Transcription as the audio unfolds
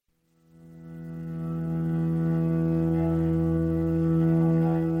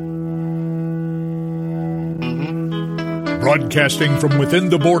Broadcasting from within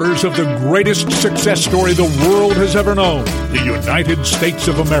the borders of the greatest success story the world has ever known, the United States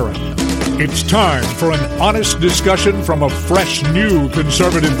of America. It's time for an honest discussion from a fresh, new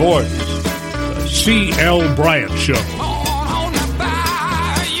conservative voice. The C.L. Bryant Show.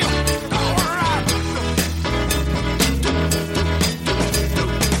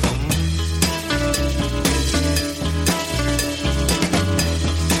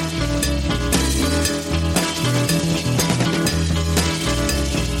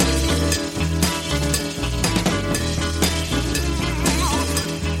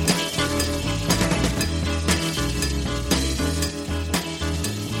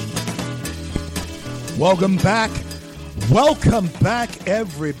 Welcome back. Welcome back,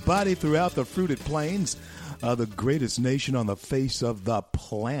 everybody, throughout the fruited plains, the greatest nation on the face of the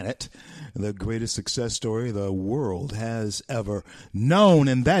planet, the greatest success story the world has ever known,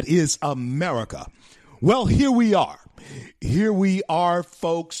 and that is America. Well, here we are. Here we are,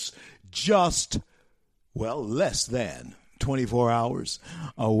 folks, just, less than 24 hours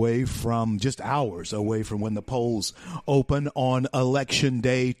away from, just hours away from when the polls open on Election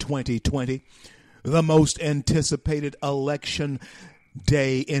Day 2020. The most anticipated election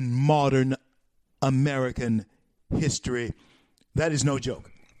day in modern American history. That is no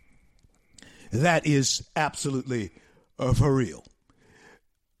joke. That is absolutely for real.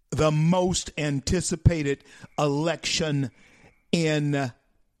 The most anticipated election in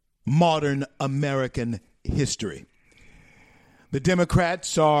modern American history. The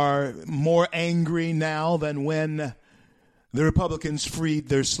Democrats are more angry now than when the Republicans freed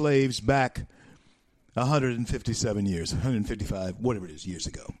their slaves back 157 years, 155, whatever it is, years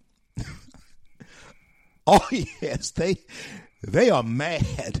ago. Oh, yes, they are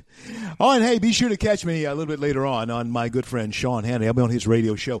mad. Oh, and hey, be sure to catch me a little bit later on my good friend Sean Hannity. I'll be on his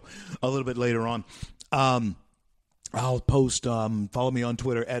radio show a little bit later on. I'll post, follow me on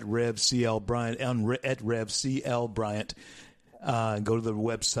Twitter at RevCLBryant, at RevCLBryant. Go to the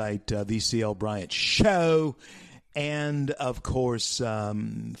website, The CL Bryant Show. And, of course,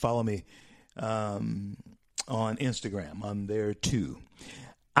 follow me on Instagram. I'm there too.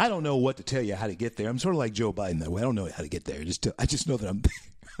 I don't know what to tell you how to get there. I'm sort of like Joe Biden that way. I don't know how to get there. I just know that I'm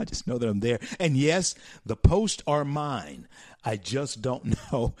I just know that I'm there. And yes, the posts are mine. I just don't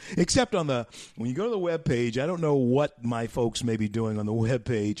know. Except when you go to the webpage, I don't know what my folks may be doing on the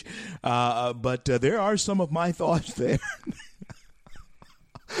webpage, but there are some of my thoughts there.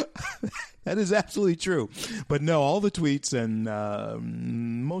 That is absolutely true. But no, all the tweets and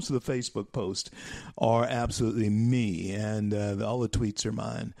most of the Facebook posts are absolutely me. And all the tweets are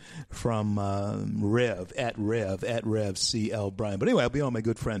mine from Rev CL Bryant. But anyway, I'll be on my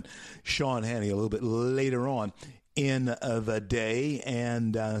good friend Sean Hannity a little bit later on in the day,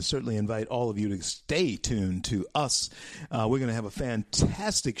 and certainly invite all of you to stay tuned to us. We're going to have a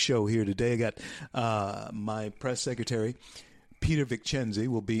fantastic show here today. I got my press secretary, Peter Viccenzi,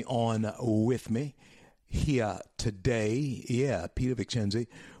 will be on with me here today. Yeah, Peter Viccenzi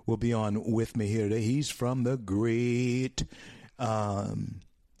will be on with me here today. He's from the great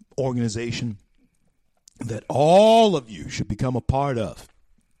organization that all of you should become a part of.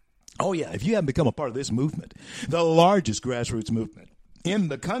 Oh, yeah, if you haven't become a part of this movement, the largest grassroots movement in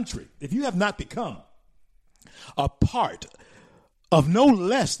the country, if you have not become a part of no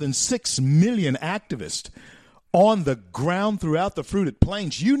less than 6 million activists on the ground throughout the fruited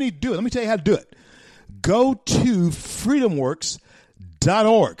plains, you need to do it. Let me tell you how to do it. Go to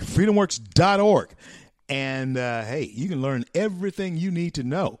freedomworks.org, freedomworks.org. And, hey, you can learn everything you need to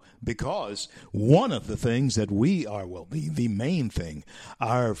know, because one of the things that we are, the main thing,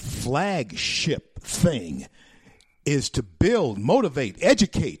 our flagship thing, is to build, motivate,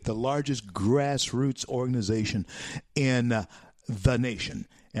 educate the largest grassroots organization in the nation.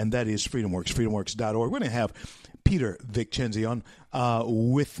 And that is FreedomWorks, freedomworks.org. We're going to have Peter Viccenzi on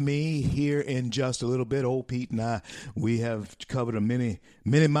with me here in just a little bit. Old Pete and I, we have covered many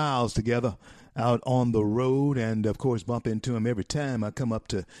miles together out on the road, and of course bump into him every time I come up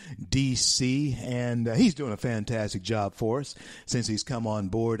to D.C., and he's doing a fantastic job for us since he's come on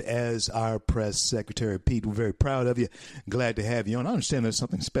board as our press secretary. Pete, we're very proud of you. Glad to have you on. I understand there's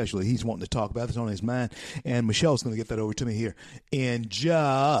something special that he's wanting to talk about that's on his mind, and Michelle's going to get that over to me here in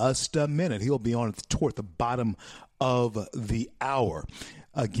just a minute. He'll be on toward the bottom of the hour.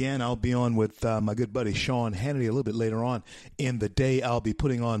 Again, I'll be on with my good buddy Sean Hannity a little bit later on in the day. I'll be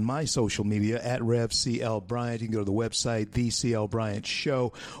putting on my social media at RevCL Bryant. You can go to the website, The CL Bryant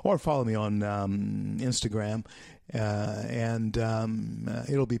Show, or follow me on Instagram. And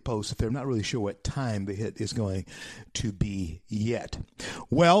it'll be posted there. I'm not really sure what time the hit is going to be yet.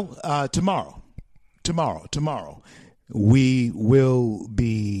 Well, tomorrow, we will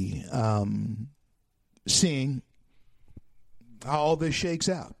be seeing how all this shakes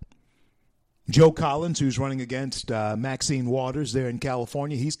out. Joe Collins, who's running against Maxine Waters there in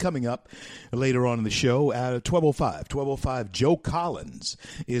California, he's coming up later on in the show at 12:05. 12:05, Joe Collins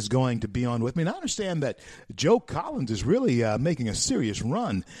is going to be on with me. And I understand that Joe Collins is really making a serious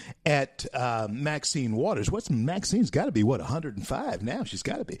run at Maxine Waters. Maxine's got to be, 105 now? She's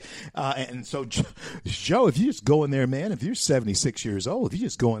got to be. And so, Joe, if you just go in there, man, if you're 76 years old, if you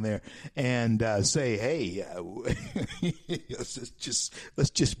just go in there and say, hey, let's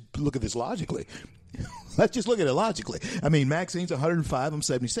just look at this logically. Let's just look at it logically. I mean, Maxine's 105. I'm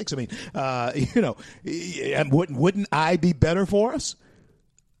 76. I mean, wouldn't I be better for us?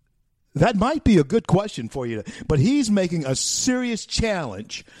 That might be a good question for you. But he's making a serious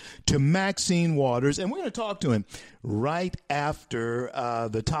challenge to Maxine Waters, and we're going to talk to him right after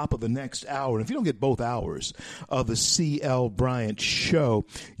the top of the next hour. And if you don't get both hours of the C.L. Bryant Show,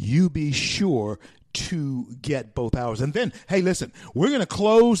 you be sure to get both hours. And then, hey, listen, we're going to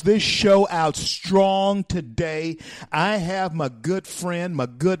close this show out strong today. I have my good friend, my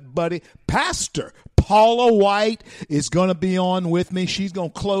good buddy, Pastor Paula White is going to be on with me. She's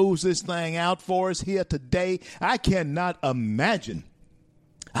going to close this thing out for us here today. I cannot imagine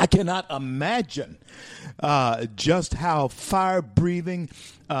just how fire-breathing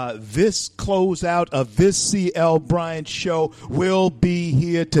this closeout of this C.L. Bryant Show will be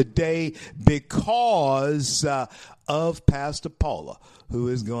here today because of Pastor Paula, who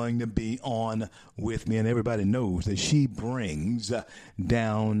is going to be on with me. And everybody knows that she brings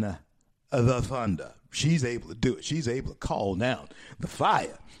down the thunder. She's able to do it. She's able to call down the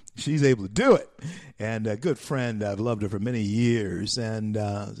fire. She's able to do it. And a good friend, I've loved her for many years, and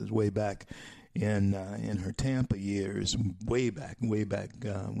this is way back in her Tampa years, way back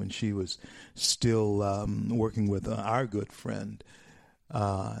when she was still working with our good friend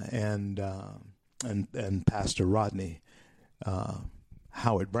and Pastor Rodney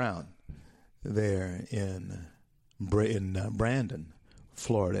Howard Brown there in Brandon,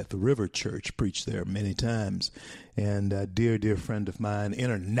 Florida, at the River Church. Preached there many times. And a dear friend of mine,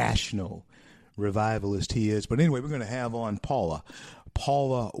 international revivalist he is. But anyway, we're going to have on Paula.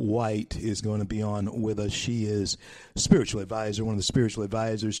 Paula White is going to be on with us. She is spiritual advisor, one of the spiritual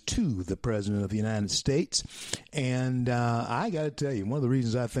advisors to the President of the United States. And I got to tell you, one of the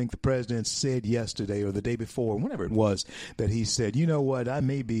reasons I think the President said yesterday or the day before, whenever it was, that he said, you know what, I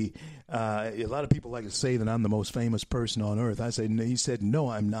may be, a lot of people like to say that I'm the most famous person on earth. He said, no,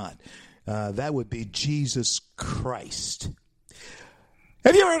 I'm not. That would be Jesus Christ.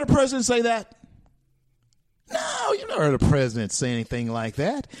 Have you ever heard a president say that? No, you've never heard a president say anything like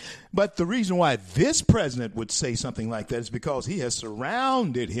that. But the reason why this president would say something like that is because he has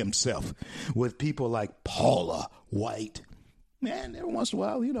surrounded himself with people like Paula White. And every once in a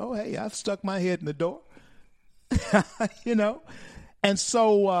while, hey, I've stuck my head in the door. And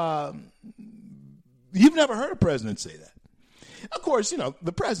so you've never heard a president say that. Of course,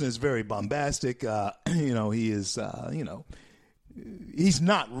 the president is very bombastic. He is, he's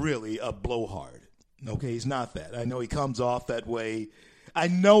not really a blowhard. Okay, he's not that. I know he comes off that way.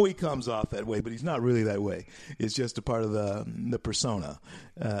 But he's not really that way. It's just a part of the persona.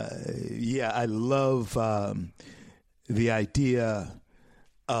 I love the idea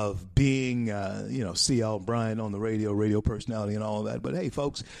of being, C.L. Bryant on the radio personality and all of that. But hey,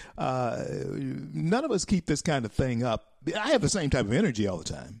 folks, none of us keep this kind of thing up. I have the same type of energy all the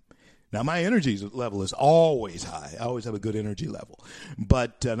time. Now, my energy level is always high. I always have a good energy level.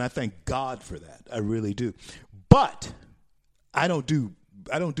 And I thank God for that. I really do. But I don't do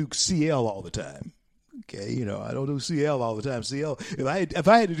CL all the time. Okay, I don't do CL all the time. CL, if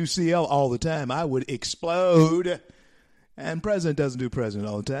I had to do CL all the time, I would explode. And president doesn't do president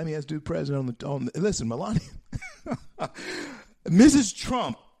all the time. He has to do president listen, Melania. Mrs.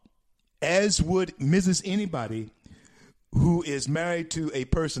 Trump, as would Mrs. Anybody who is married to a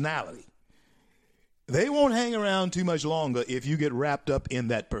personality, they won't hang around too much longer if you get wrapped up in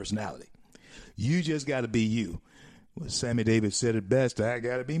that personality. You just got to be you. Well, Sammy Davis said it best, I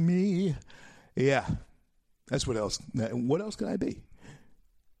got to be me. Yeah, that's what else can I be?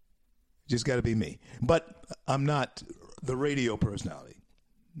 Just got to be me. But I'm not the radio personality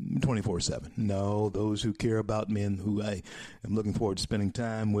 24/7. No, those who care about men who I am looking forward to spending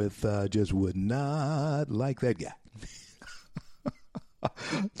time with just would not like that guy.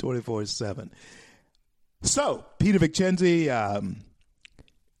 24/7. So, Peter Viccenzi,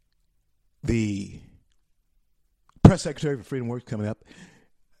 the press secretary for Freedom Works, coming up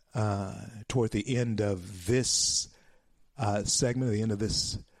toward the end of this segment, the end of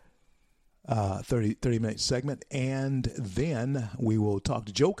this 30-minute segment. And then we will talk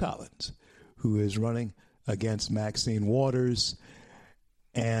to Joe Collins, who is running against Maxine Waters.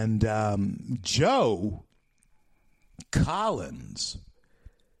 And Joe Collins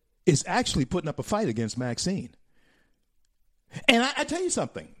is actually putting up a fight against Maxine. And I tell you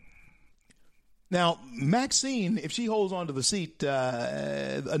something. Now, Maxine, if she holds on to the seat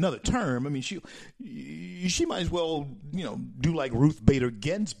another term, I mean, she might as well, do like Ruth Bader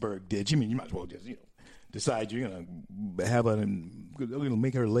Ginsburg did. You might as well just, decide you're going to have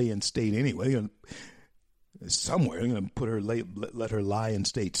make her lay in state anyway. Somewhere, you're going to put her let her lie in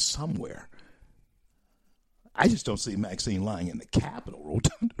state somewhere. I just don't see Maxine lying in the Capitol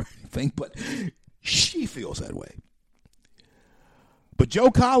rotunda or anything, but she feels that way. But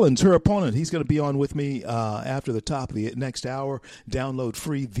Joe Collins, her opponent, he's going to be on with me after the top of the next hour. Download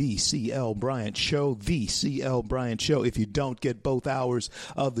free the CL Bryant Show, the CL Bryant Show. If you don't get both hours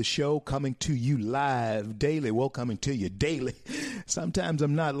of the show coming to you live daily, well, coming to you daily. Sometimes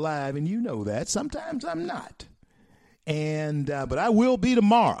I'm not live, and you know that. Sometimes I'm not. And but I will be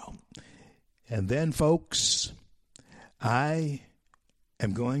tomorrow. And then, folks, I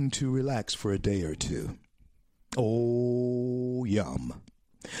am going to relax for a day or two. Oh, yum.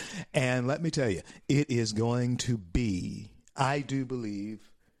 And let me tell you, it is going to be, I do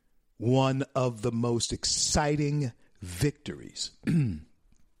believe, one of the most exciting victories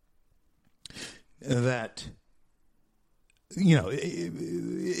that,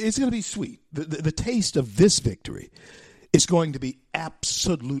 it's going to be sweet. The taste of this victory is going to be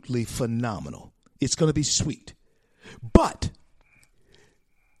absolutely phenomenal. It's going to be sweet. But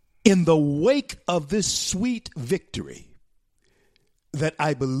in the wake of this sweet victory that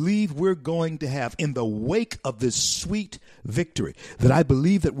I believe we're going to have, in the wake of this sweet victory that I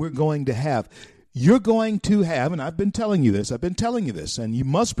believe that we're going to have, you're going to have, and I've been telling you this, and you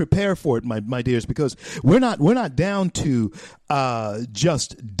must prepare for it, my dears, because we're not down to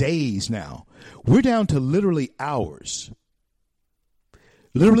just days now. We're down to literally hours.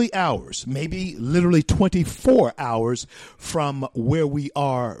 Literally hours, maybe literally 24 hours from where we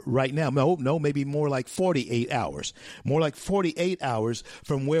are right now. No, maybe more like 48 hours. More like 48 hours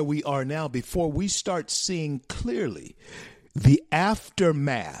from where we are now before we start seeing clearly the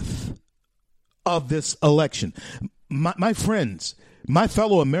aftermath of this election. My friends, my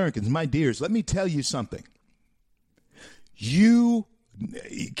fellow Americans, my dears, let me tell you something. You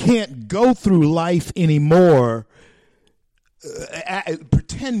can't go through life anymore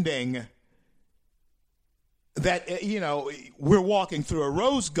pretending that we're walking through a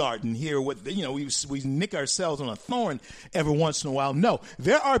rose garden here with we nick ourselves on a thorn every once in a while. No,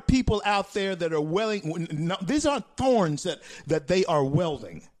 there are people out there that are welding. No, these aren't thorns that they are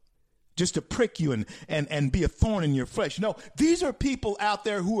welding just to prick you and be a thorn in your flesh. No, these are people out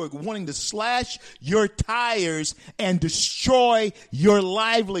there who are wanting to slash your tires and destroy your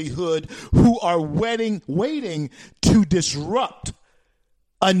livelihood, who are waiting to disrupt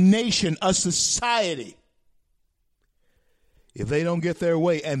a nation, a society, if they don't get their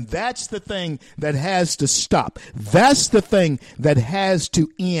way. And that's the thing that has to stop. That's the thing that has to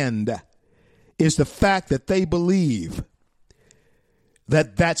end, is the fact that they believe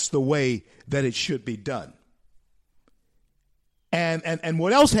that that's the way that it should be done. And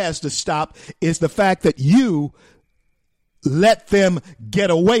what else has to stop is the fact that you let them get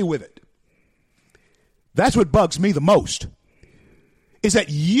away with it. That's what bugs me the most, is that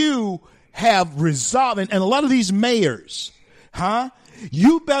you have resolved, and a lot of these mayors,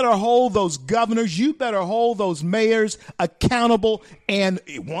 you better hold those governors, you better hold those mayors accountable. And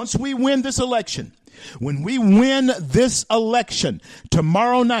once we win this election, when we win this election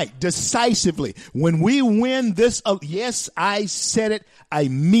tomorrow night decisively, when we win this, yes, I said it, I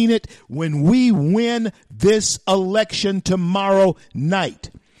mean it, when we win this election tomorrow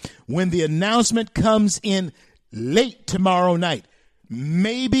night, when the announcement comes in late tomorrow night,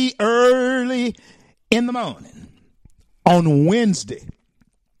 maybe early in the morning on Wednesday,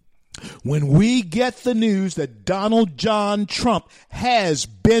 when we get the news that Donald John Trump has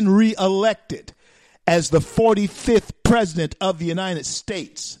been reelected as the 45th president of the United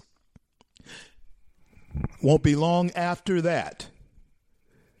States, won't be long after that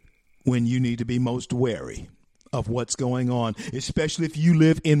when you need to be most wary of what's going on, especially if you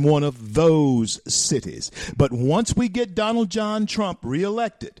live in one of those cities. But once we get Donald John Trump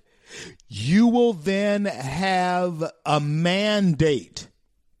reelected, you will then have a mandate,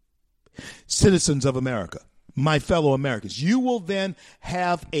 citizens of America, my fellow Americans, you will then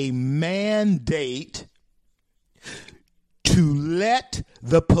have a mandate to let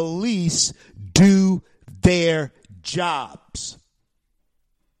the police do their jobs.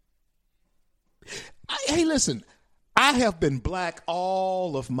 Hey, listen. I have been black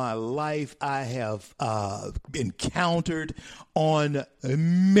all of my life. I have encountered on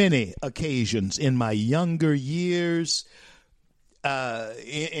many occasions in my younger years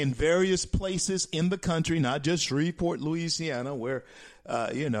in various places in the country, not just Shreveport, Louisiana, where,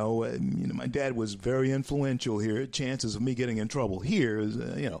 my dad was very influential here. Chances of me getting in trouble here,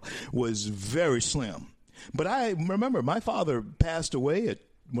 was very slim. But I remember my father passed away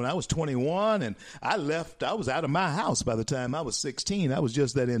when I was 21, and I was out of my house by the time I was 16. I was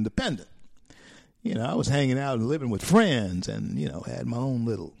just that independent. I was hanging out and living with friends and, had my own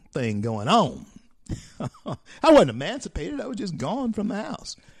little thing going on. I wasn't emancipated. I was just gone from the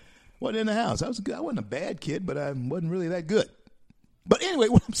house. Wasn't in the house. I wasn't a bad kid, but I wasn't really that good. But anyway,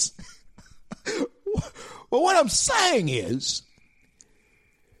 what I'm saying is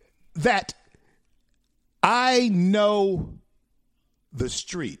that I know the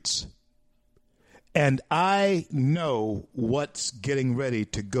streets, and I know what's getting ready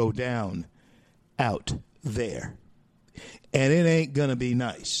to go down out there. And it ain't going to be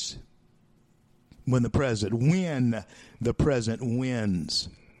nice when the president wins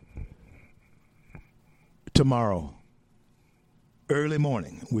tomorrow. Early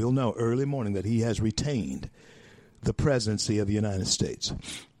morning, we'll know early morning that he has retained the presidency of the United States.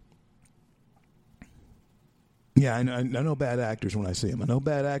 Yeah, I know bad actors when I see them. I know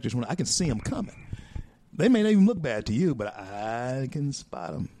bad actors when I can see them coming. They may not even look bad to you, but I can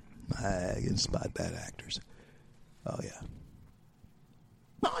spot them. I can spot bad actors. Oh, yeah.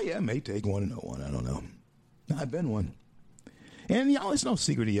 Oh, yeah, it may take one to know one. I don't know. I've been one. And, y'all, it's no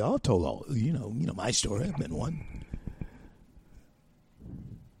secret to y'all. I told all, my story. I've been one.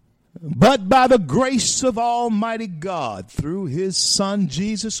 But by the grace of Almighty God, through his Son,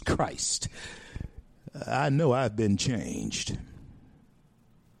 Jesus Christ, I know I've been changed.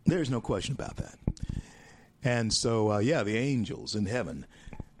 There's no question about that. And so, the angels in heaven,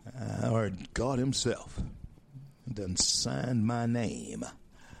 or God himself, done signed my name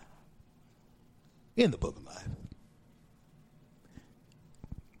in the book of life.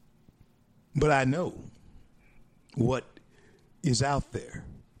 But I know what is out there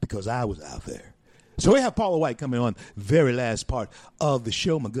because I was out there. So we have Paula White coming on very last part of the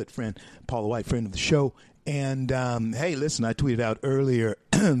show, my good friend, Paula White, friend of the show. And, hey, listen, I tweeted out earlier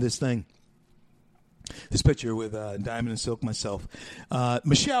this picture with Diamond and Silk, myself.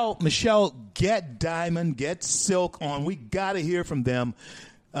 Michelle, get Diamond, get Silk on. We got to hear from them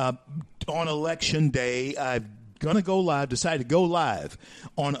on Election Day. I've decided to go live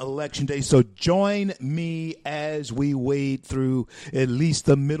on Election Day. So join me as we wade through at least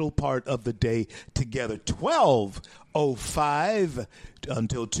the middle part of the day together. 12:05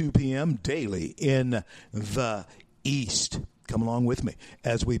 until 2 p.m. daily in the East. Come along with me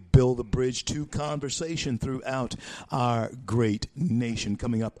as we build the bridge to conversation throughout our great nation.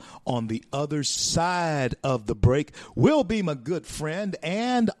 Coming up on the other side of the break will be my good friend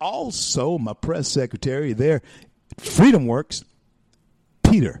and also my press secretary there, Freedom Works,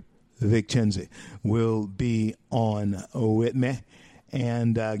 Peter Viccenzi, will be on with me.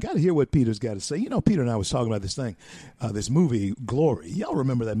 And got to hear what Peter's got to say. Peter and I was talking about this thing, this movie, Glory. Y'all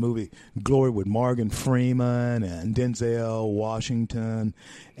remember that movie, Glory, with Morgan Freeman and Denzel Washington.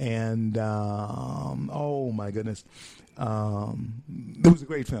 And, oh, my goodness. It was a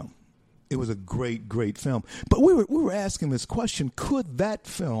great film. It was a great, great film. But we were asking this question, could that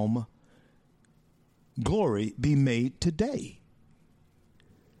film, Glory, be made today?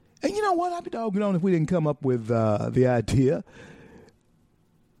 And you know what? I'd be dogging on if we didn't come up with the idea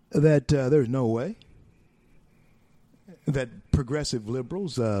that there's no way that progressive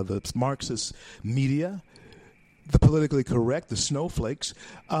liberals, the Marxist media, the politically correct, the snowflakes,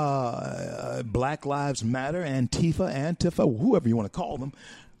 Black Lives Matter, Antifa, whoever you want to call them,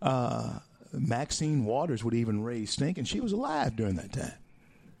 Maxine Waters would even raise stink, and she was alive during that time.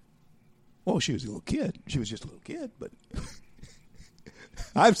 Well, she was a little kid. She was just a little kid, but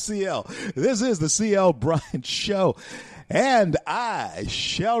I'm CL. This is the CL Bryant Show. And I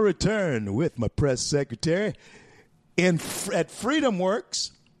shall return with my press secretary at Freedom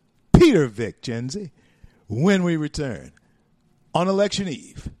Works, Peter Viccenzi, when we return on Election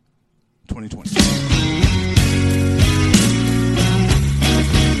Eve 2020.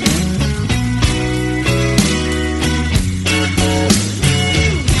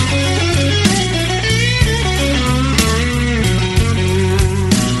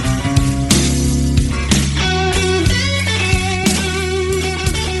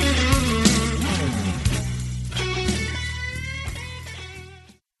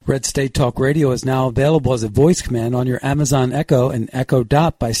 Red State Talk Radio is now available as a voice command on your Amazon Echo and Echo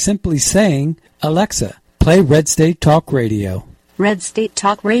Dot by simply saying, Alexa, play Red State Talk Radio. Red State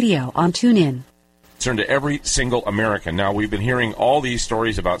Talk Radio on TuneIn. Concern to every single American. Now, we've been hearing all these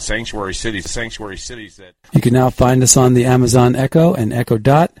stories about sanctuary cities that... You can now find us on the Amazon Echo and Echo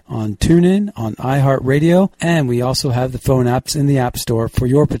Dot, on TuneIn, on iHeartRadio, and we also have the phone apps in the App Store for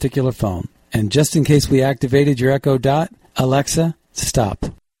your particular phone. And just in case we activated your Echo Dot, Alexa, stop.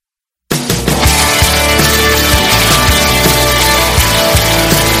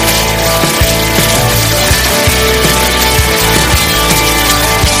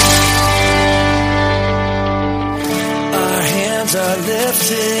 Are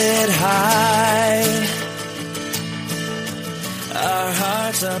lifted high. Our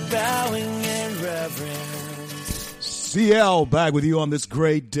hearts are bowing in reverence. CL back with you on this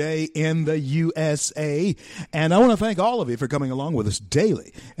great day in the USA. And I want to thank all of you for coming along with us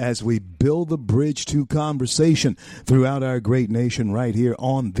daily as we build the bridge to conversation throughout our great nation right here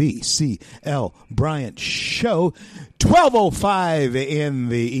on the CL Bryant Show. 12:05 in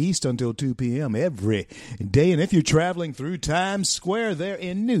the East until 2 p.m. every day. And if you're traveling through Times Square there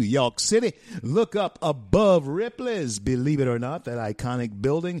in New York City, look up above Ripley's. Believe it or not, that iconic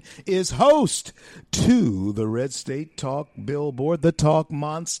building is host to the Red State Talk Billboard, the Talk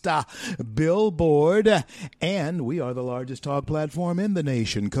Monster Billboard. And we are the largest talk platform in the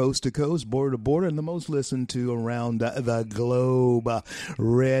nation, coast to coast, border to border, and the most listened to around the globe.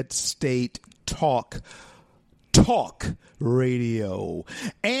 Red State Talk Radio.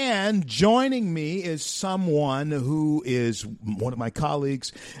 And joining me is someone who is one of my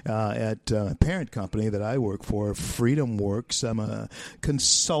colleagues at a parent company that I work for, Freedom Works. I'm a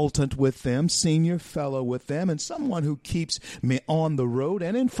consultant with them, senior fellow with them, and someone who keeps me on the road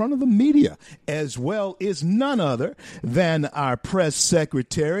and in front of the media as well is none other than our press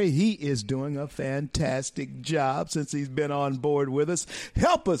secretary. He is doing a fantastic job since he's been on board with us.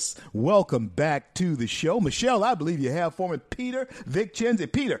 Help us welcome back to the show, Michelle, I believe you have for me Peter Vic Chenzi.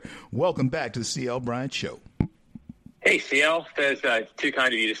 Peter, welcome back to the CL Bryant Show. Hey, CL. That's too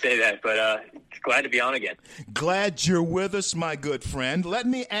kind of you to say that, but glad to be on again. Glad you're with us, my good friend. Let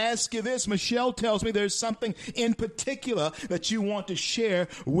me ask you this. Michelle tells me there's something in particular that you want to share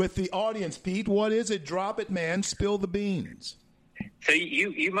with the audience, Pete. What is it? Drop it, man. Spill the beans. So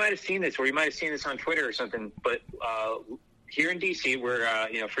you might have seen this, or you might have seen this on Twitter or something, but here in D.C., where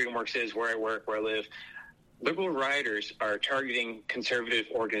Freedom Works is, where I work, where I live, liberal rioters are targeting conservative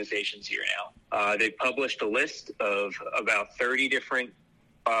organizations here now. They published a list of about 30 different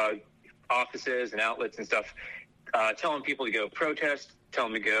offices and outlets and stuff, telling people to go protest,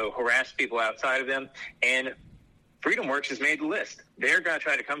 telling them to go harass people outside of them. And Freedom Works has made the list. They're going to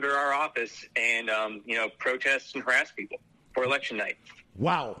try to come to our office and, protest and harass people for election night.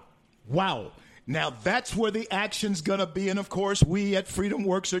 Wow. Now, that's where the action's going to be. And, of course, we at Freedom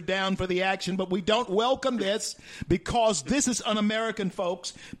Works are down for the action, but we don't welcome this because this is un-American,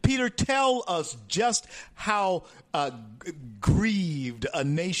 folks. Peter, tell us just how grieved a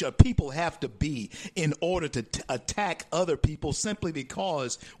nation, people have to be in order to attack other people simply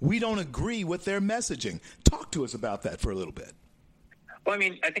because we don't agree with their messaging. Talk to us about that for a little bit. Well, I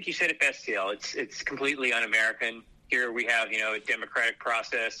mean, I think you said it best, CL. It's completely un-American. Here we have, a democratic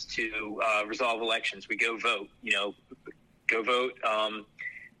process to resolve elections. We go vote, go vote.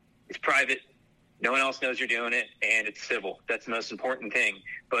 It's private. No one else knows you're doing it, and it's civil. That's the most important thing.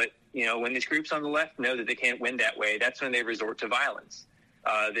 But, when these groups on the left know that they can't win that way, that's when they resort to violence.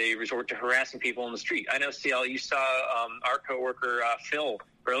 They resort to harassing people on the street. I know, CL, you saw our coworker, Phil,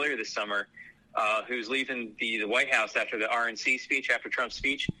 earlier this summer, who's leaving the White House after the RNC speech, after Trump's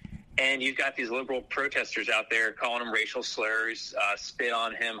speech. And you've got these liberal protesters out there calling him racial slurs, spit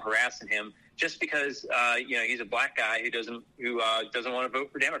on him, harassing him, just because he's a black guy who doesn't want to vote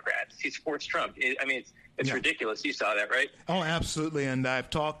for Democrats. He supports Trump. It's ridiculous. You saw that, right? Oh, absolutely. And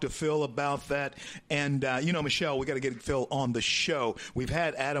I've talked to Phil about that. And, Michelle, we got to get Phil on the show. We've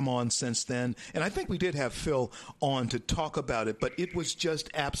had Adam on since then. And I think we did have Phil on to talk about it. But it was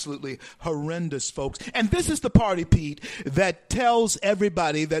just absolutely horrendous, folks. And this is the party, Pete, that tells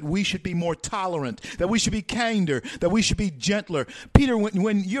everybody that we should be more tolerant, that we should be kinder, that we should be gentler. Peter,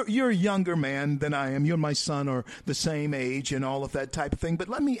 when you're a younger man than I am, you and my son are the same age and all of that type of thing. But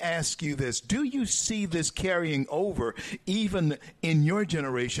let me ask you this. Do you see this carrying over even in your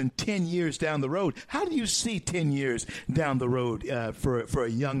generation 10 years down the road? How do you see 10 years down the road for a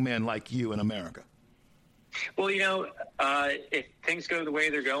young man like you in America? Well, if things go the way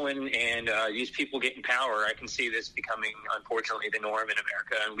they're going and these people get in power, I can see this becoming, unfortunately, the norm in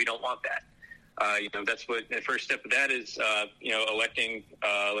America, and we don't want that. That's what the first step of that is, electing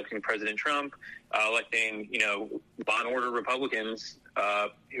President Trump, electing, law and order Republicans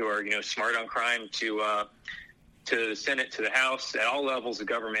who are, smart on crime to the Senate, to the House, at all levels of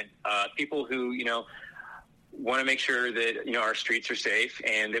government, people who, want to make sure that, our streets are safe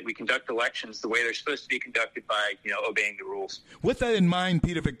and that we conduct elections the way they're supposed to be conducted by, obeying the rules. With that in mind,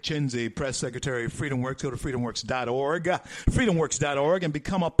 Peter Viccenzi, Press Secretary of FreedomWorks, go to freedomworks.org, and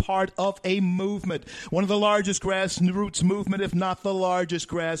become a part of a movement, one of the largest grassroots movement, if not the largest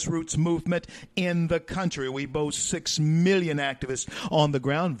grassroots movement in the country. We boast 6 million activists on the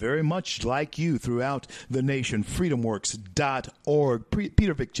ground, very much like you throughout the nation. freedomworks.org.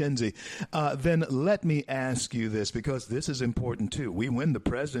 Peter Viccenzi, then let me ask you this, because this is important too. We win the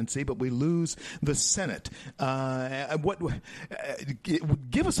presidency, but we lose the Senate.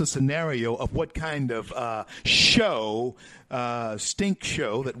 Give us a scenario of what kind of stink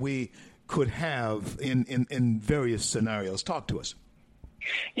show that we could have in various scenarios. Talk to us.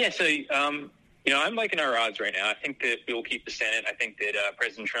 Yeah, so I'm liking our odds right now. I think that we will keep the Senate. I think that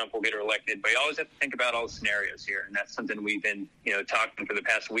President Trump will get elected. But you always have to think about all the scenarios here, and that's something we've been talking for the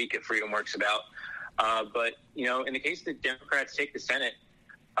past week at FreedomWorks about. But in the case that Democrats take the Senate,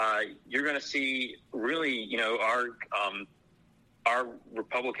 you're going to see really, our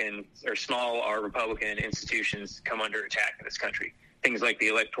Republican institutions come under attack in this country. Things like the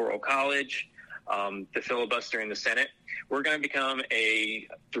Electoral College, the filibuster in the Senate. We're going to become a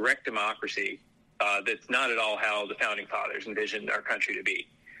direct democracy that's not at all how the founding fathers envisioned our country to be.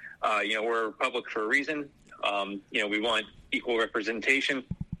 We're a republic for a reason. We want equal representation.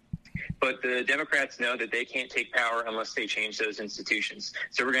 But the Democrats know that they can't take power unless they change those institutions.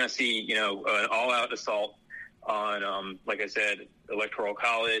 So we're going to see, an all-out assault on, like I said, Electoral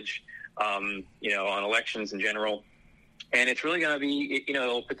College, on elections in general. And it's really going to be,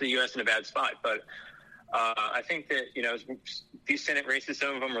 it'll put the U.S. in a bad spot. But I think that, these Senate races,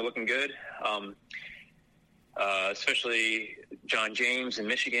 some of them are looking good, especially John James in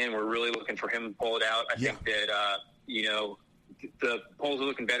Michigan. We're really looking for him to pull it out. I think that, the polls are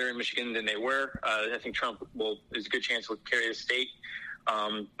looking better in Michigan than they were. I think Trump there's a good chance will carry the state.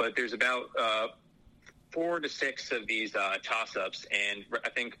 But there's about 4 to 6 of these toss-ups, and I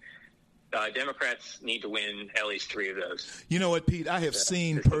think Democrats need to win at least 3 of those. You know what, Pete? I have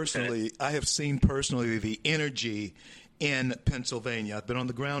seen personally the energy in Pennsylvania. I've been on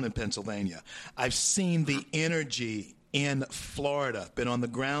the ground in Pennsylvania. I've seen the energy in Florida, been on the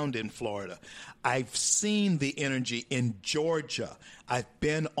ground in Florida. I've seen the energy in Georgia. I've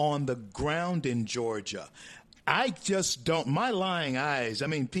been on the ground in Georgia. I just don't, my lying eyes,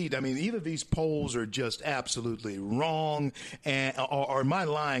 Pete, either these polls are just absolutely wrong or my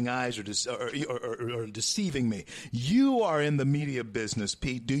lying eyes are deceiving me. You are in the media business,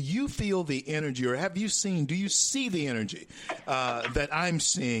 Pete. Do you feel the energy, or do you see the energy that I'm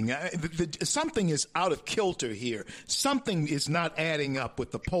seeing? Something is out of kilter here. Something is not adding up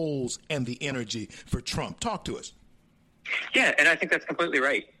with the polls and the energy for Trump. Talk to us. Yeah, and I think that's completely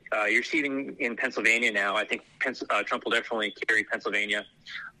right. You're seeing in Pennsylvania now. I think Trump will definitely carry Pennsylvania.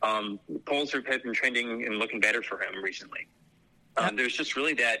 Polls have been trending and looking better for him recently. There's just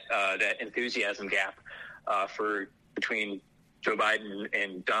really that enthusiasm gap between Joe Biden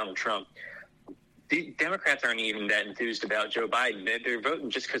and Donald Trump. The Democrats aren't even that enthused about Joe Biden. They're voting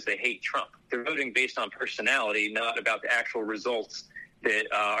just because they hate Trump. They're voting based on personality, not about the actual results that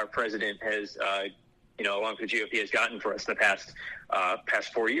our president has along with the GOP has gotten for us in the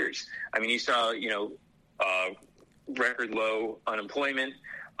past 4 years. You saw, record low unemployment.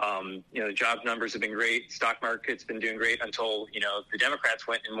 The job numbers have been great. Stock market's been doing great until, the Democrats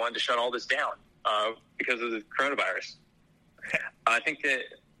went and wanted to shut all this down because of the coronavirus. I think that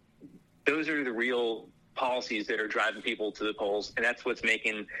those are the real policies that are driving people to the polls, and that's what's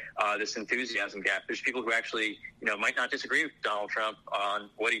making this enthusiasm gap. There's people who actually, might not disagree with Donald Trump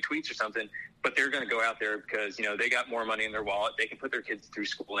on what he tweets or something, but they're going to go out there because, they got more money in their wallet. They can put their kids through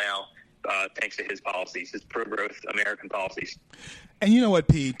school now thanks to his policies, his pro-growth American policies. And you know what,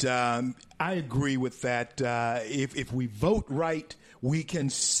 Pete? I agree with that. If we vote right, we can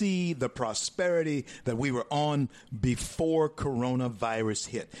see the prosperity that we were on before coronavirus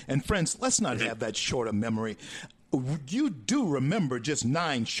hit. And friends, let's not have that short a memory. You do remember just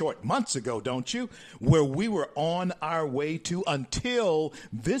 9 short months ago, don't you, where we were on our way to until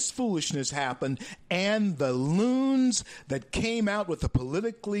this foolishness happened and the loons that came out with a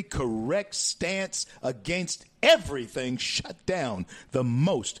politically correct stance against everything shut down. The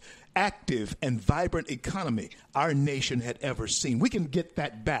most active and vibrant economy our nation had ever seen. We can get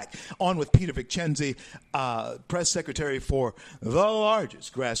that back. On with Peter Viccenzi, press secretary for the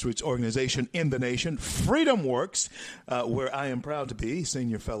largest grassroots organization in the nation, Freedom Works, where I am proud to be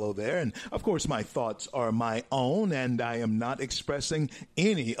senior fellow there. And, of course, my thoughts are my own, and I am not expressing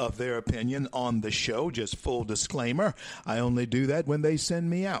any of their opinion on the show. Just full disclaimer, I only do that when they send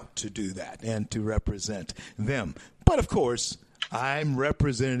me out to do that and to represent them. But, of course, I'm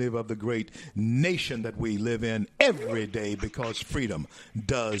representative of the great nation that we live in every day because freedom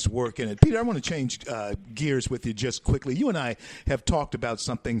does work in it. Peter, I want to change gears with you just quickly. You and I have talked about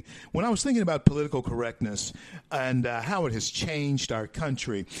something. When I was thinking about political correctness and how it has changed our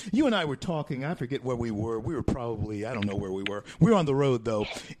country, you and I were talking. I forget where we were. We were probably, I don't know where we were. We were on the road, though,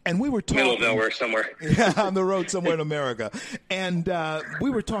 and we were talking. Middle of nowhere somewhere. Yeah, on the road somewhere in America. And we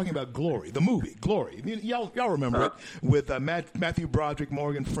were talking about Glory, the movie, Glory. Y'all remember it with Matthew Broderick,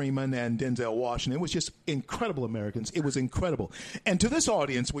 Morgan Freeman, and Denzel Washington. It was just incredible Americans. It was incredible. And to this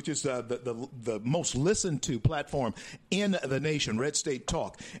audience, which is the most listened to platform in the nation, Red State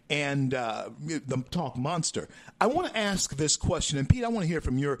Talk, and the Talk Monster, I want to ask this question. And Pete, I want to hear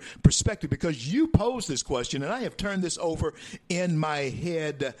from your perspective because you posed this question, and I have turned this over in my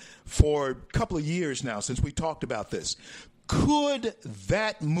head for a couple of years now since we talked about this. Could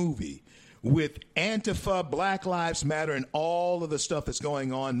that movie, with Antifa, Black Lives Matter, and all of the stuff that's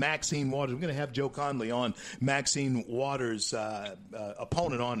going on, Maxine Waters, we're going to have Joe Conley on, Maxine Waters'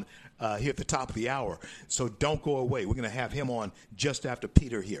 opponent on here at the top of the hour, so don't go away. We're going to have him on just after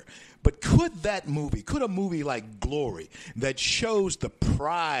Peter here. But could a movie like Glory that shows the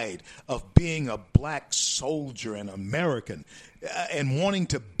pride of being a black soldier and American and wanting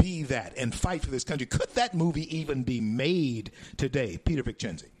to be that and fight for this country, could that movie even be made today? Peter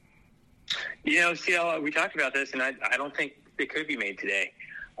Viccenzi. CL, we talked about this, and I don't think it could be made today,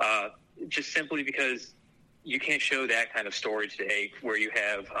 just simply because you can't show that kind of story today where you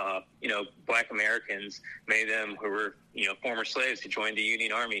have, black Americans, many of them who were, former slaves who joined the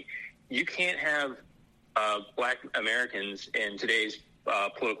Union Army. You can't have black Americans in today's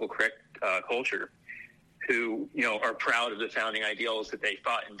political correct culture who, are proud of the founding ideals that they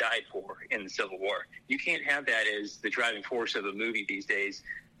fought and died for in the Civil War. You can't have that as the driving force of a movie these days.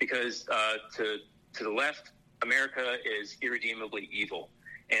 Because to the left, America is irredeemably evil,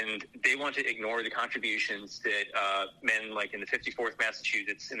 and they want to ignore the contributions that men like in the 54th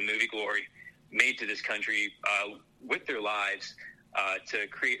Massachusetts in the movie Glory made to this country with their lives to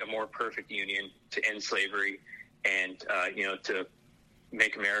create a more perfect union, to end slavery, and to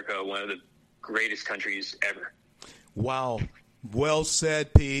make America one of the greatest countries ever. Wow. Well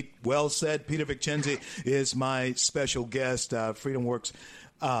said, Pete. Well said. Peter Viccenzi is my special guest. Freedom Works.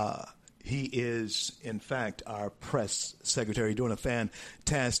 He is, in fact, our press secretary, doing a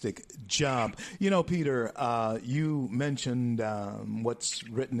fantastic job. Peter, you mentioned what's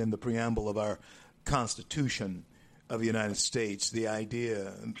written in the preamble of our Constitution of the United States. The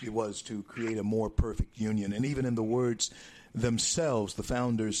idea was to create a more perfect union. And even in the words themselves, the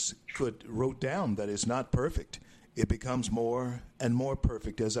founders wrote down that it's not perfect. It becomes more and more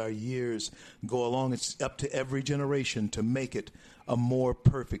perfect as our years go along. It's up to every generation to make it a more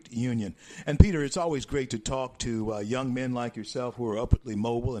perfect union. And Peter, it's always great to talk to young men like yourself who are upwardly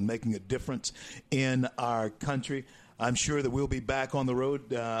mobile and making a difference in our country. I'm sure that we'll be back on the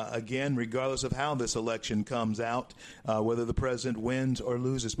road again, regardless of how this election comes out, whether the president wins or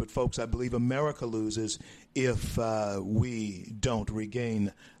loses. But, folks, I believe America loses if we don't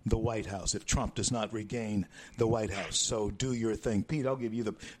regain the White House, if Trump does not regain the White House. So do your thing. Pete, I'll give you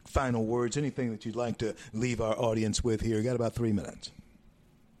the final words. Anything that you'd like to leave our audience with here? You got about 3 minutes.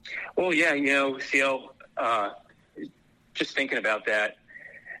 Well, yeah, CL, just thinking about that,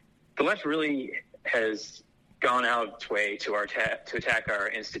 the left really has gone out of its way to attack our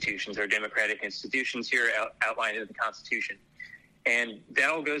institutions, our democratic institutions here outlined in the Constitution. And that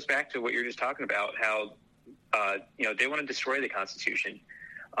all goes back to what you're just talking about, how, they want to destroy the Constitution.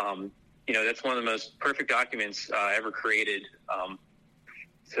 That's one of the most perfect documents ever created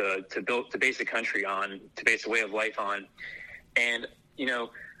to base a country on, to base a way of life on. And,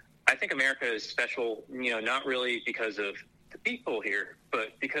 I think America is special, not really because of the people here,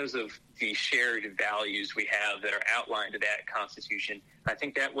 but because of the shared values we have that are outlined in that Constitution. I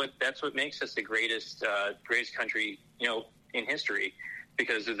think that's what makes us the greatest country, in history,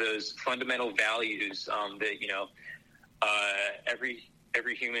 because of those fundamental values that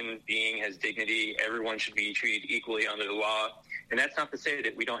every human being has dignity. Everyone should be treated equally under the law, and that's not to say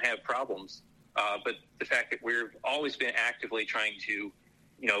that we don't have problems, but the fact that we've always been actively trying to,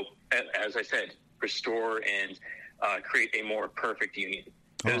 as I said, restore and create a more perfect union.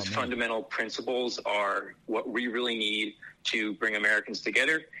 Those fundamental principles are what we really need to bring Americans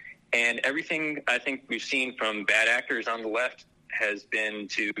together. And everything I think we've seen from bad actors on the left has been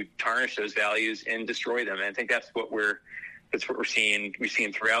to tarnish those values and destroy them. And I think that's what we're seeing. We've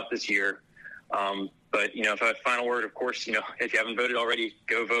seen throughout this year. But, you know, if I have a final word, of course, you know, if you haven't voted already,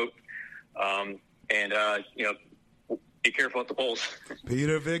 go vote. You know, be careful at the polls.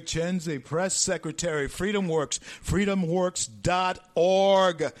 Peter Viccenzi, Press Secretary, FreedomWorks,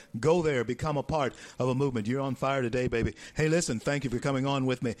 freedomworks.org. Go there, become a part of a movement. You're on fire today, baby. Hey, listen, thank you for coming on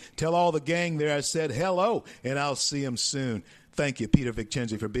with me. Tell all the gang there I said hello, and I'll see them soon. Thank you, Peter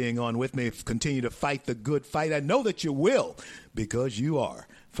Viccenzi, for being on with me. Continue to fight the good fight. I know that you will, because you are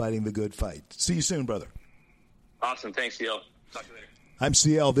fighting the good fight. See you soon, brother. Awesome. Thanks, CL. Talk to you later. I'm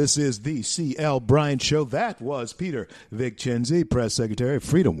CL. This is the CL Bryant Show. That was Peter Viccenzi, Press Secretary of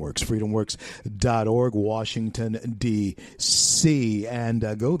FreedomWorks, freedomworks.org, Washington, D.C.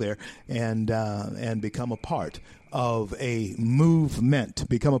 And go there and become a part of a movement.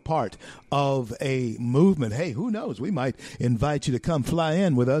 Become a part of a movement. Hey, who knows? We might invite you to come fly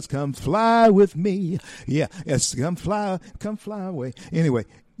in with us. Come fly with me. Yeah, yes, come fly away. Anyway,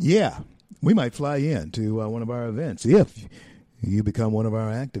 yeah, we might fly in to one of our events if you become one of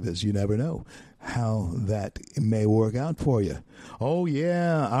our activists. You never know how that may work out for you. Oh,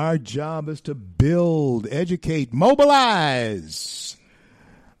 yeah, our job is to build, educate, mobilize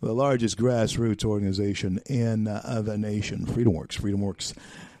the largest grassroots organization in the nation, FreedomWorks,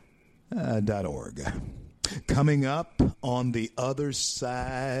 freedomworks.org. Coming up on the other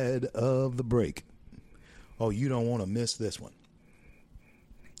side of the break. Oh, you don't want to miss this one.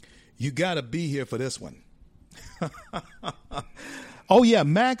 You got to be here for this one. Oh, yeah,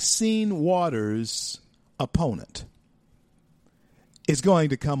 Maxine Waters' opponent is going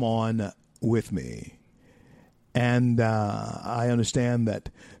to come on with me. And I understand that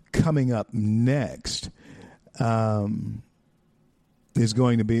coming up next is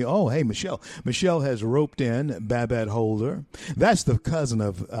going to be, oh, hey, Michelle. Michelle has roped in Babette Holder. That's the cousin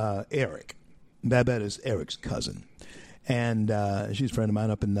of Eric. Babette is Eric's cousin. And she's a friend of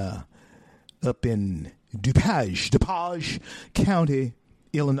mine up in DuPage County,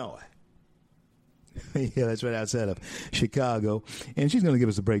 Illinois. Yeah, that's right outside of Chicago. And she's going to give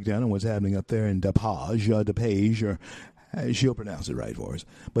us a breakdown on what's happening up there in DuPage, or she'll pronounce it right for us.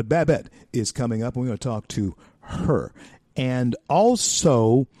 But Babette is coming up, and we're going to talk to her. And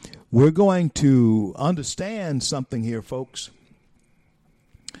also, we're going to understand something here, folks,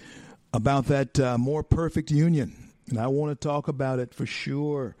 about that more perfect union. And I want to talk about it for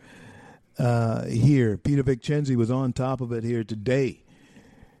sure. Here, Peter Viccenzi was on top of it here today.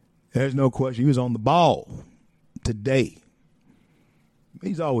 There's no question. He was on the ball today.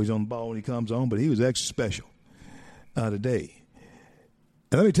 He's always on the ball when he comes on, but he was extra special today.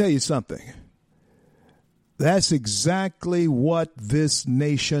 And let me tell you something. That's exactly what this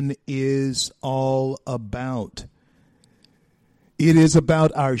nation is all about. It is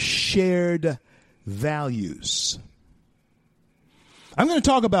about our shared values. I'm going to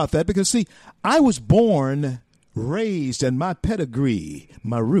talk about that because, see, I was born, raised, and my pedigree,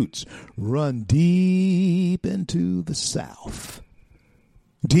 my roots, run deep into the South,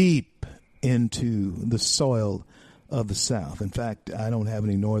 deep into the soil of the South. In fact, I don't have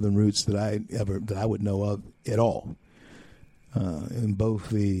any northern roots that I would know of at all. In both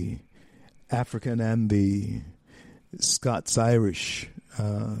the African and the Scots-Irish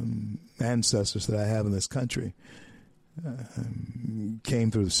ancestors that I have in this country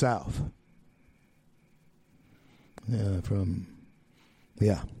came through the South. And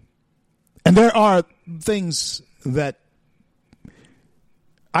there are things that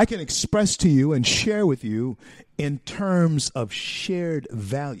I can express to you and share with you in terms of shared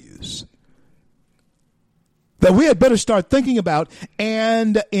values that we had better start thinking about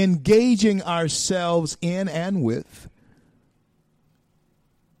and engaging ourselves in and with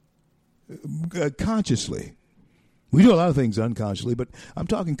consciously. We do a lot of things unconsciously, but I'm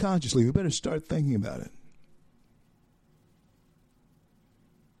talking consciously. We better start thinking about it.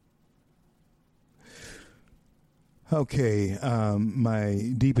 Okay,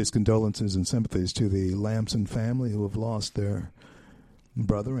 my deepest condolences and sympathies to the Lamson family who have lost their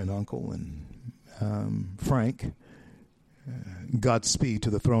brother and uncle and Frank. Godspeed to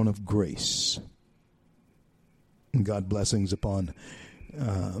the throne of grace. And God blessings upon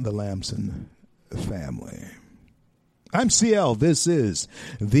the Lamson family. I'm CL. This is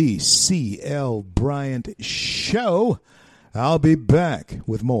the CL Bryant Show. I'll be back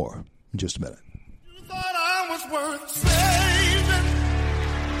with more in just a minute. You thought I was worth saving.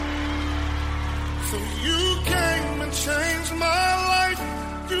 So you came and changed my life.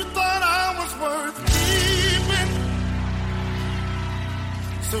 You thought I was worth keeping.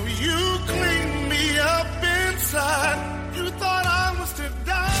 So you cleaned me up inside. You thought I was to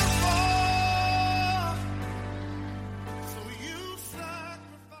die for. So you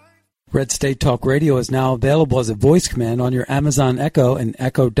sacrificed. Red State Talk Radio is now available as a voice command on your Amazon Echo and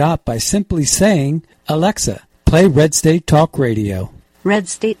Echo Dot by simply saying, Alexa, play Red State Talk Radio. Red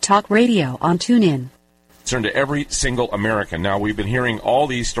State Talk Radio on TuneIn. Concern to every single American. Now, we've been hearing all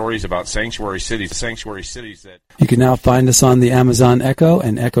these stories about sanctuary cities that... You can now find us on the Amazon Echo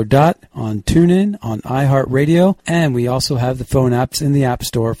and Echo Dot, on TuneIn, on iHeartRadio, and we also have the phone apps in the App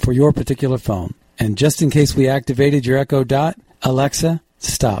Store for your particular phone. And just in case we activated your Echo Dot, Alexa,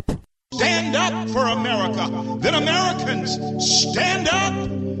 stop. Stand up for America. Then Americans, stand up,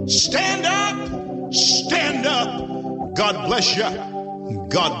 stand up, stand up. God bless you.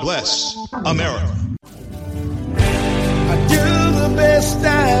 God bless America. I do the best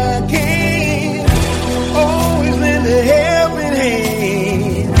I can, always lend a helping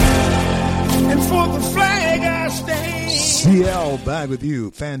hand, and for the flag I stand. CL back with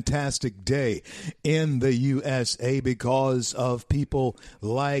you. Fantastic day in the USA because of people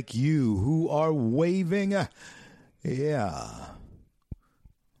like you who are waving, the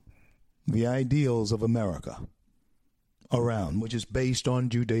ideals of America around, which is based on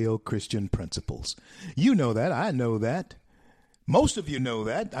Judeo-Christian principles. You know that. I know that. Most of you know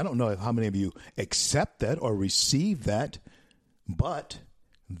that. I don't know how many of you accept that or receive that, but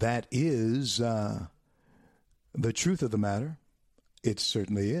that is the truth of the matter. It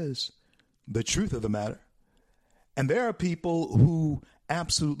certainly is the truth of the matter. And there are people who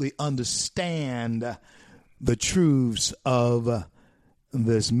absolutely understand the truths of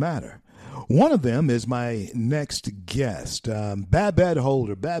this matter. One of them is my next guest, Babette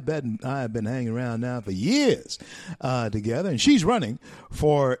Holder. Babette and I have been hanging around now for years together, and she's running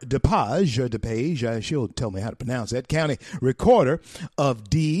for DePage, she'll tell me how to pronounce that, county recorder of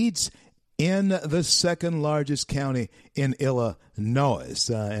deeds in the second largest county in Illinois.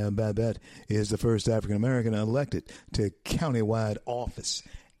 And Babette is the first African-American elected to countywide office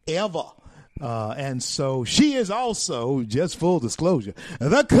ever. And so she is also, just full disclosure,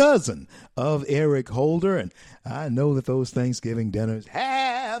 the cousin of Eric Holder. And I know that those Thanksgiving dinners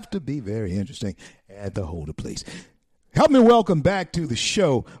have to be very interesting at the Holder place. Help me welcome back to the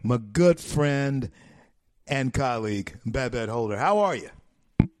show my good friend and colleague, Babette Holder. How are you?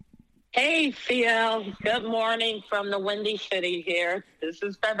 Hey, CL. Good morning from the Windy City here. This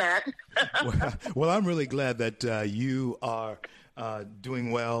is Babette. Well, I'm really glad that you are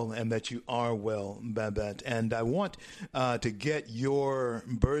doing well and that you are well, Babette. And I want to get your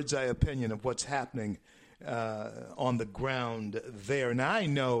bird's eye opinion of what's happening on the ground there. Now, I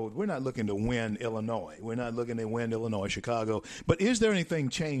know we're not looking to win Illinois. We're not looking to win Illinois, Chicago. But is there anything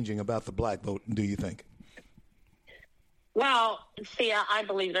changing about the black vote, do you think? Well, see, I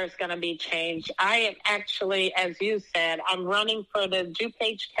believe there's going to be change. I am actually, as you said, I'm running for the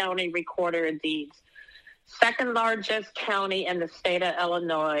DuPage County Recorder of Deeds. Second largest county in the state of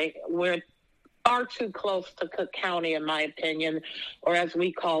Illinois. We're far too close to Cook County, in my opinion, or as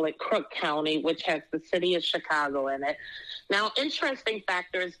we call it, Crook County, which has the city of Chicago in it. Now, interesting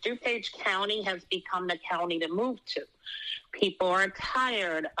factor is DuPage County has become the county to move to. People are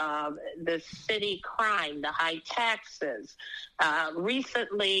tired of the city crime, the high taxes.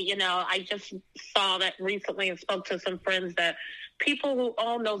 Recently, I just saw that recently and spoke to some friends that people who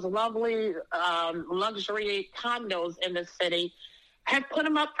own those lovely luxury condos in the city have put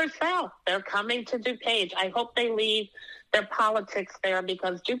them up for sale. They're coming to DuPage. I hope they leave their politics there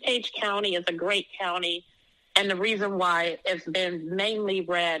because DuPage County is a great county, and the reason why it's been mainly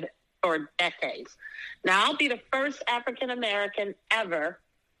red for decades. Now, I'll be the first African-American ever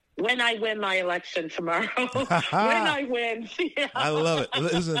when I win my election tomorrow. When I win. Yeah. I love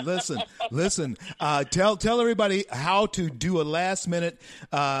it. Listen. Tell everybody how to do a last-minute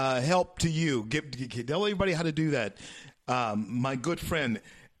help to you. Tell everybody how to do that. My good friend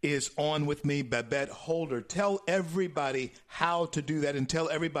is on with me, Babette Holder. Tell everybody how to do that and tell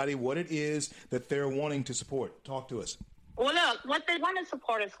everybody what it is that they're wanting to support. Talk to us. Well, look, what they want to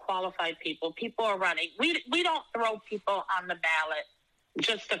support is qualified people. People are running. We don't throw people on the ballot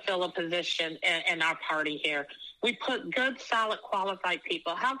just to fill a position in our party here. We put good, solid, qualified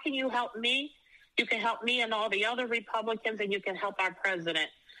people. How can you help me? You can help me and all the other Republicans, and you can help our president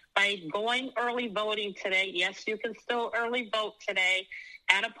by going early voting today. Yes, you can still early vote today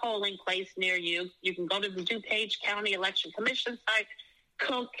at a polling place near you. You can go to the DuPage County Election Commission site,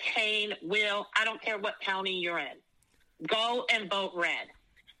 Cook, Kane, Will, I don't care what county you're in. Go and vote red.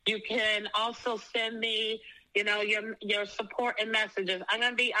 You can also send me, your support and messages. I'm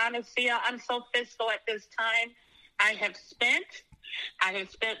going to be honest here. I'm so fiscal at this time. I have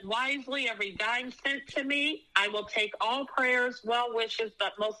spent wisely every dime sent to me. I will take all prayers, well wishes,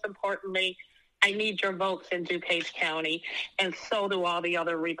 but most importantly, I need your votes in DuPage County, and so do all the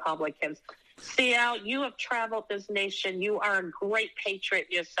other Republicans. CL, you have traveled this nation. You are a great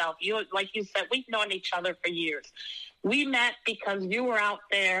patriot yourself. Like you said, we've known each other for years. We met because you were out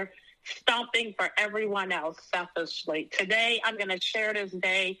there stomping for everyone else selfishly. Today, I'm going to share this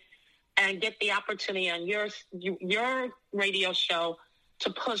day and get the opportunity on your radio show to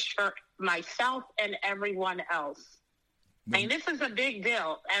push for myself and everyone else. I mean, this is a big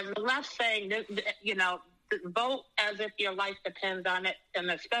deal. As the left saying, vote as if your life depends on it, and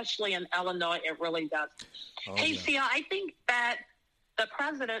especially in Illinois, it really does. Hey, CL, I think that the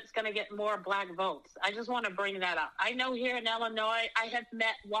president's going to get more black votes. I just want to bring that up. I know here in Illinois, I have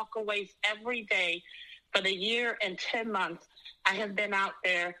met walkaways every day for the year and 10 months. I have been out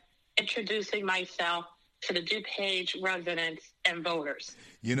there introducing myself to the DuPage residents and voters.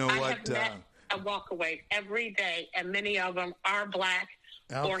 You know what? I have met a walkaway every day, and many of them are black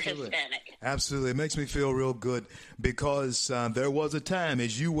or Hispanic. Absolutely. It makes me feel real good because there was a time,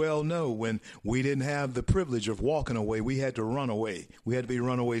 as you well know, when we didn't have the privilege of walking away. We had to run away. We had to be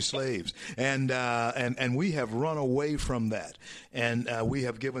runaway slaves. And we have run away from that. And we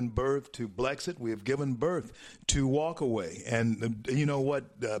have given birth to Blexit. We have given birth to walk away. And you know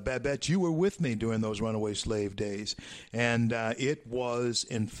what, Babette, you were with me during those runaway slave days. And it was,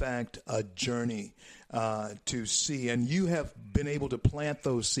 in fact, a journey to see, and you have been able to plant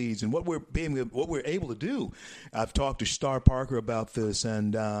those seeds. And what we're able to do, I've talked to Star Parker about this,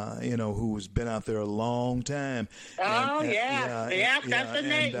 and who's been out there a long time. That's the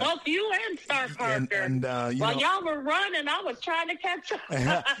name. Both you and Star Parker. While y'all were running, I was trying to catch up.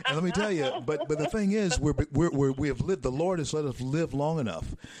 And let me tell you, but the thing is, we have lived. The Lord has let us live long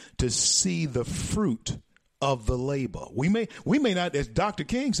enough to see the fruit of the labor. We may not, as Dr.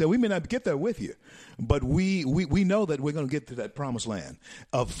 King said, we may not get there with you, but we know that we're going to get to that promised land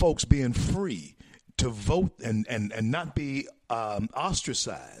of folks being free to vote and not be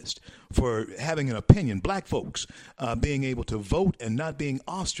ostracized for having an opinion. Black folks being able to vote and not being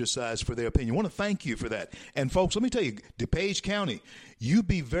ostracized for their opinion. I want to thank you for that. And folks, let me tell you, DuPage County, you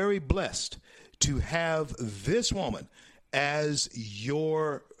be very blessed to have this woman as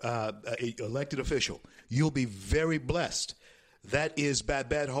your elected official. You'll be very blessed. That is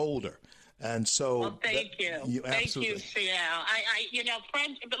Babette Holder. And so, well, thank you. Thank you, CL.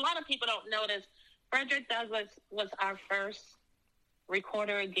 But a lot of people don't know this. Frederick Douglass was our first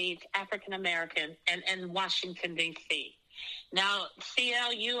recorder of deeds, African-American, in Washington, D.C. Now,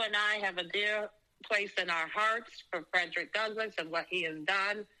 CL, you and I have a dear place in our hearts for Frederick Douglass and what he has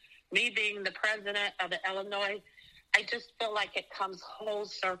done. Me being the president of the Illinois, I just feel like it comes whole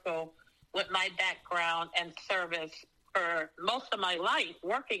circle with my background and service for most of my life,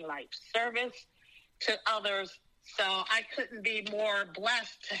 working life, service to others. So I couldn't be more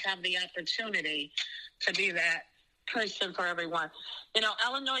blessed to have the opportunity to be that person for everyone.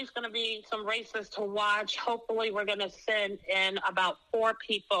 Illinois is going to be some races to watch. Hopefully we're going to send in about 4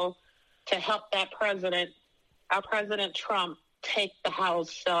 people to help that our President Trump, take the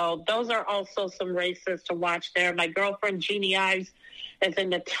House. So those are also some races to watch there. My girlfriend, Jeannie Ives, is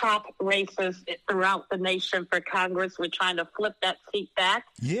in the top races throughout the nation for Congress. We're trying to flip that seat back.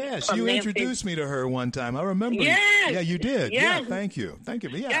 Yes, you introduced me to her one time. I remember. Yes. Yeah, you did. Yes. Yeah, thank you. Thank you.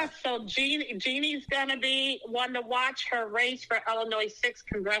 Yeah. Yes, so Jeannie's going to be one to watch. Her race for Illinois 6th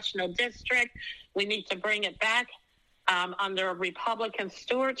Congressional District. We need to bring it back under Republican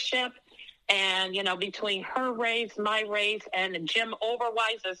stewardship. And, between her race, my race, and Jim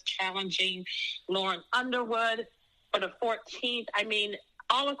Overwise is challenging Lauren Underwood for the 14th. I mean,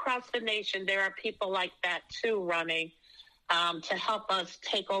 all across the nation, there are people like that, too, running to help us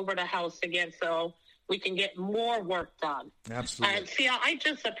take over the House again so we can get more work done. Absolutely. And see, I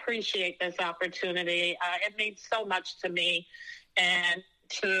just appreciate this opportunity. It means so much to me and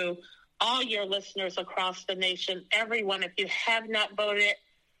to all your listeners across the nation. Everyone, if you have not voted,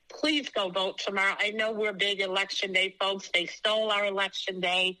 please go vote tomorrow. I know we're big election day folks. They stole our election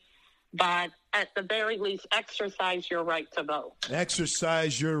day. But at the very least, exercise your right to vote.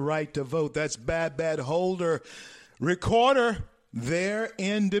 Exercise your right to vote. That's Babette Holder, recorder there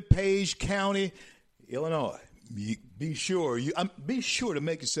in DuPage County, Illinois. Be sure to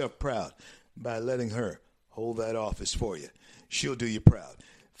make yourself proud by letting her hold that office for you. She'll do you proud.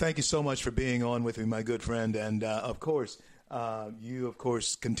 Thank you so much for being on with me, my good friend. And, of course, You, of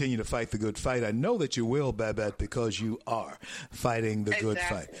course, continue to fight the good fight. I know that you will, Babette, because you are fighting the good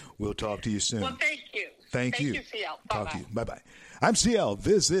fight. We'll talk to you soon. Well, thank you. Thank you. Thank you, CL. Talk Bye-bye. to you. Bye-bye. I'm CL.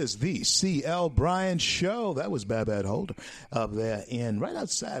 This is the CL Bryant Show. That was Babette Holder up there right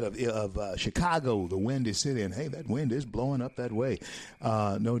outside of Chicago, the Windy City. And, hey, that wind is blowing up that way.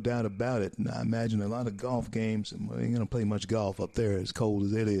 No doubt about it. And I imagine a lot of golf games, and we ain't going to play much golf up there as cold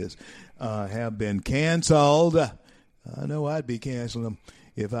as it is, have been canceled. I know I'd be canceling them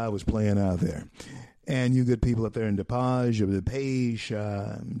if I was playing out there. And you good people up there in DePage,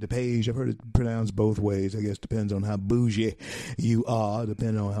 I've heard it pronounced both ways. I guess depends on how bougie you are,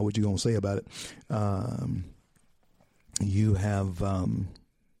 depending on what you're going to say about it. You have a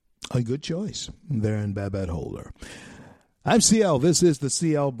good choice there in Babette Holder. I'm CL. This is the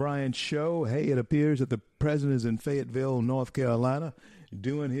CL Bryant Show. Hey, it appears that the president is in Fayetteville, North Carolina,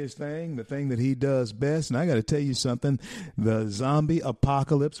 doing his thing, the thing that he does best. And I got to tell you something, the zombie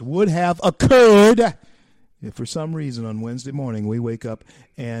apocalypse would have occurred if for some reason on Wednesday morning we wake up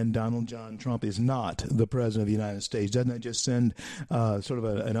and Donald John Trump is not the president of the United States. Doesn't that just send sort of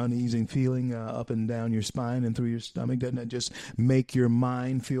an uneasy feeling up and down your spine and through your stomach? Doesn't that just make your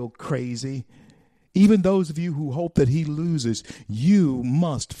mind feel crazy? Even those of you who hope that he loses, you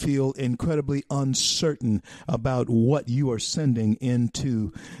must feel incredibly uncertain about what you are sending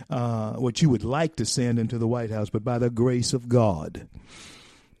into, what you would like to send into the White House. But by the grace of God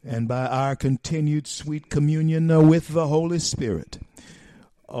and by our continued sweet communion with the Holy Spirit,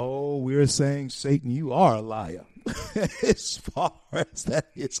 we're saying, Satan, you are a liar. As far as that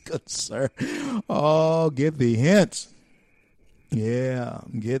is concerned. Get the hints. Yeah,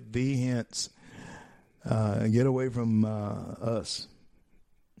 get the hints. Get away from us.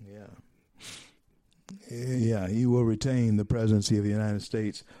 Yeah, he will retain the presidency of the United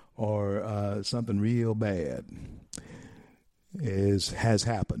States, or something real bad has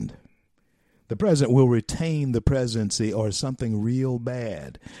happened. The president will retain the presidency, or something real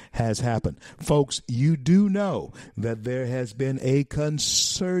bad has happened. Folks, you do know that there has been a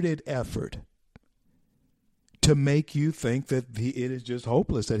concerted effort to make you think that it is just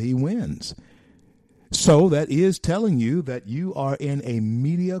hopeless that he wins. So that is telling you that you are in a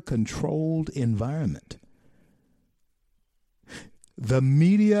media-controlled environment. The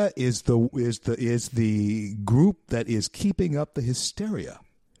media is the group that is keeping up the hysteria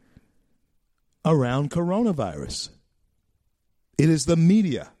around coronavirus. It is the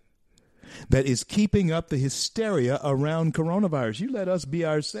media that is keeping up the hysteria around coronavirus. You let us be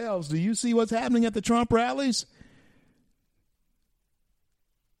ourselves. Do you see what's happening at the Trump rallies?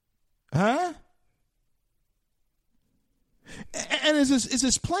 Huh? And it's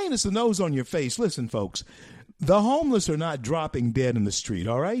as plain as the nose on your face. Listen, folks, the homeless are not dropping dead in the street,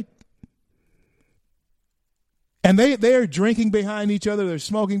 all right? And they're drinking behind each other, they're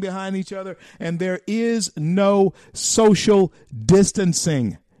smoking behind each other, and there is no social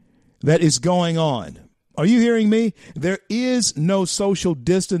distancing that is going on. Are you hearing me? There is no social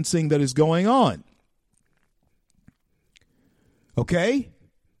distancing that is going on. Okay?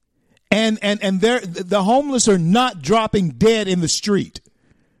 And the homeless are not dropping dead in the street.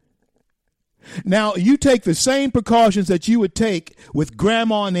 Now, you take the same precautions that you would take with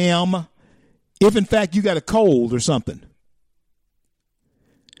Grandma and them if, in fact, you got a cold or something.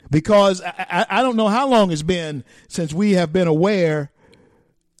 Because I don't know how long it's been since we have been aware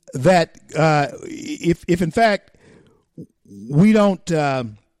that if in fact, we don't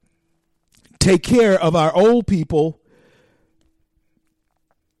take care of our old people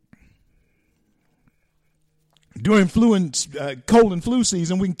during cold and flu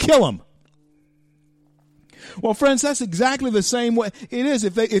season, we can kill them. Well, friends, that's exactly the same way it is.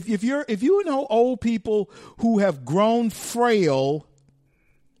 If you know old people who have grown frail,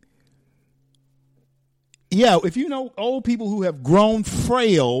 if you know old people who have grown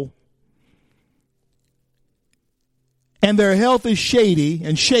frail and their health is shady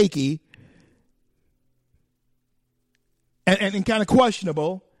and shaky and kind of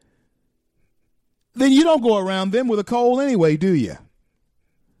questionable, then you don't go around them with a cold anyway, do you?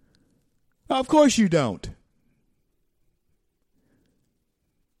 Of course you don't.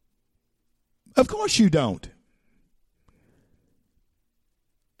 Of course you don't.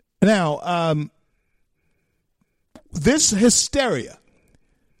 Now, this hysteria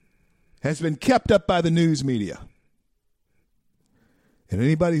has been kept up by the news media. And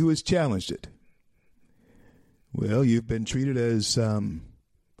anybody who has challenged it, well, you've been treated as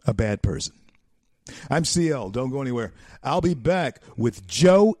a bad person. I'm CL. Don't go anywhere. I'll be back with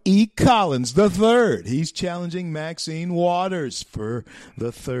Joe E. Collins III. He's challenging Maxine Waters for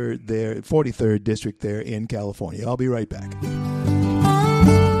the 43rd district there in California. I'll be right back.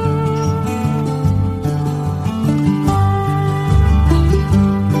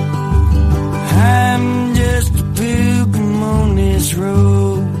 I'm just a pilgrim on this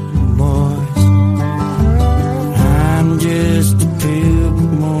road, boys. I'm just a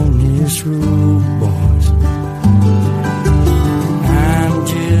pilgrim on this road, boys. I'm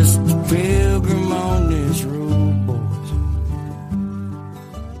just a pilgrim on this road, boys.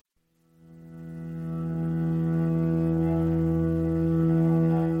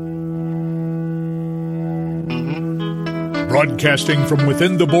 Broadcasting from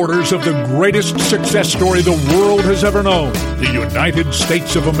within the borders of the greatest success story the world has ever known, the United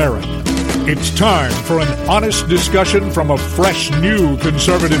States of America. It's time for an honest discussion from a fresh, new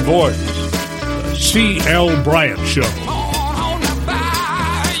conservative voice. The C.L. Bryant Show.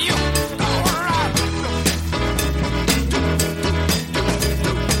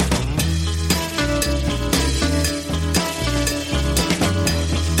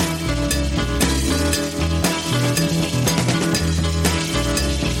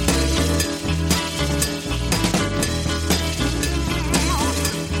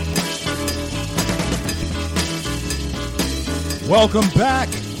 Welcome back.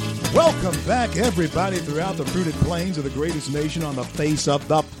 Welcome back, everybody, throughout the fruited plains of the greatest nation on the face of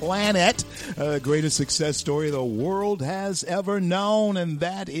the planet. Greatest success story the world has ever known, and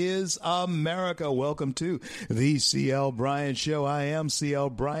that is America. Welcome to the C.L. Bryant Show. I am C.L.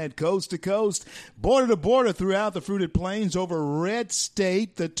 Bryant, coast to coast, border to border throughout the fruited plains over Red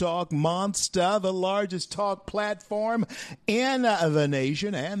State, the talk monster, the largest talk platform in the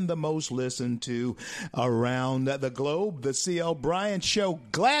nation and the most listened to around the globe. The C.L. Bryant Show.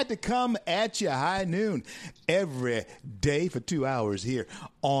 Glad to come at you high noon every day for 2 hours here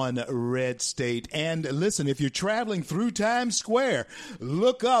on Red State. And listen, if you're traveling through Times Square,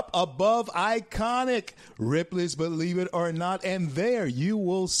 look up above iconic Ripley's Believe It or Not, and there you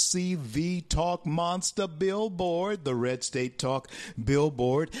will see the Talk Monster billboard, the Red State Talk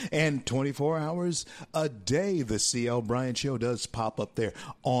billboard, and 24 hours a day, the C.L. Bryant Show does pop up there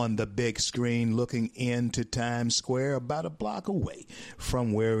on the big screen looking into Times Square, about a block away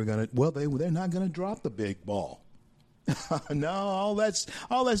from where we're going to, well, they're not going to drop the big ball. No, all that's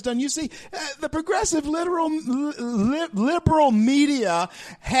done. You see, the progressive liberal media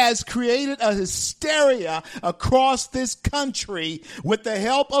has created a hysteria across this country with the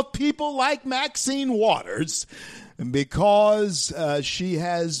help of people like Maxine Waters, because she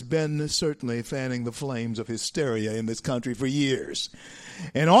has been certainly fanning the flames of hysteria in this country for years.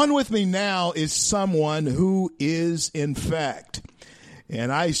 And on with me now is someone who is, in fact, and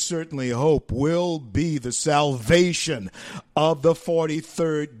I certainly hope will be the salvation of the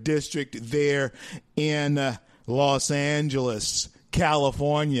 43rd District there in Los Angeles,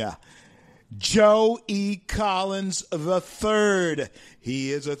 California. Joe E. Collins III.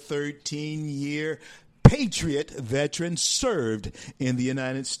 He is a 13-year Patriot veteran, served in the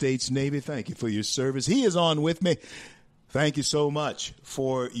United States Navy. Thank you for your service. He is on with me. Thank you so much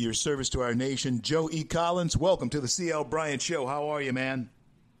for your service to our nation. Joe E. Collins, welcome to the C.L. Bryant Show. How are you, man?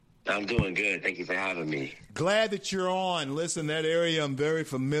 I'm doing good. Thank you for having me. Glad that you're on. Listen, that area I'm very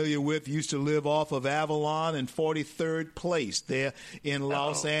familiar with. Used to live off of Avalon and 43rd Place there in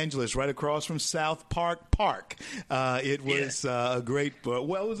Los Angeles, right across from South Park Park. It was a great,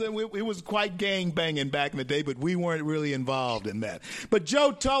 well, it was quite gang-banging back in the day, but we weren't really involved in that. But,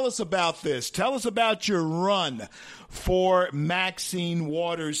 Joe, tell us about this. Tell us about your run for Maxine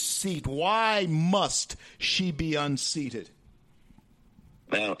Waters' seat. Why must she be unseated?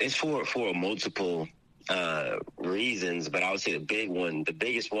 Well, it's for multiple reasons, but I would say the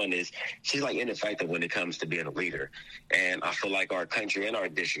biggest one is she's like ineffective when it comes to being a leader. And I feel like our country and our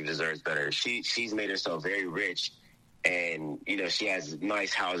district deserves better. She's made herself very rich, and, you know, she has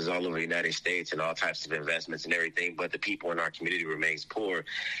nice houses all over the United States and all types of investments and everything, but the people in our community remains poor.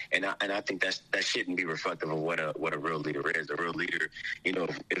 And I think that shouldn't be reflective of what a real leader is. A real leader, you know,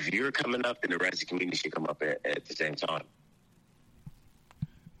 if you're coming up, then the rest of the community should come up at the same time.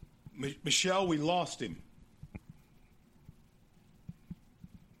 Michelle, we lost him.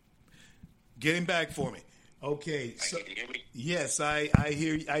 Get him back for me. Okay. So, can you hear me? Yes, I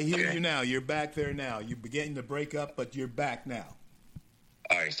hear you now. You're back there now. You're beginning to break up, but you're back now.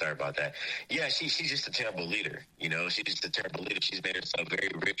 All right, sorry about that. Yeah, she's just a terrible leader. You know, she's just a terrible leader. She's made herself very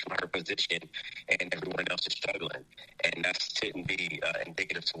rich from her position, and everyone else is struggling. And that shouldn't be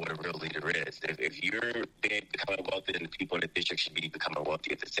indicative to what a real leader is. If you're becoming wealthy, then the people in the district should be becoming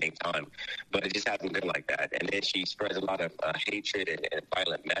wealthy at the same time. But it just hasn't been like that. And then she spreads a lot of hatred and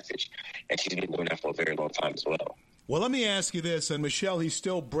violent message, and she's been doing that for a very long time as well. Well, let me ask you this, and Michelle, he's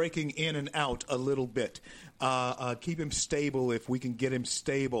still breaking in and out a little bit. Keep him stable if we can get him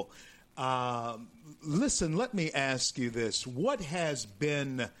stable. Listen, let me ask you this. What has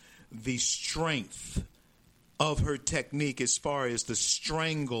been the strength of her technique as far as the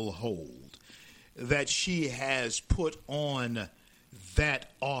stranglehold that she has put on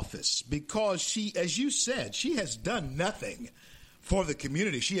that office? Because she, as you said, she has done nothing for the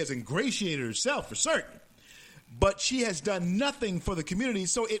community. She has ingratiated herself for certain, but she has done nothing for the community.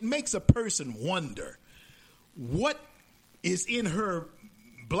 So it makes a person wonder, what is in her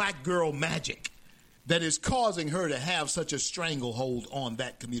black girl magic that is causing her to have such a stranglehold on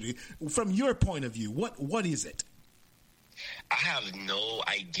that community? From your point of view, what is it? I have no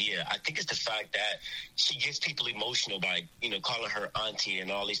idea. I think it's the fact that she gets people emotional by, calling her auntie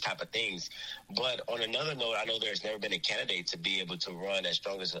and all these type of things. But on another note, I know there's never been a candidate to be able to run as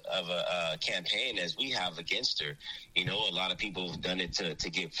strong as of a campaign as we have against her. A lot of people have done it to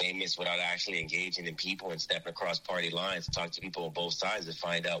get famous without actually engaging in people and stepping across party lines, to talk to people on both sides to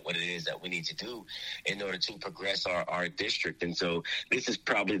find out what it is that we need to do in order to progress our district. And so this is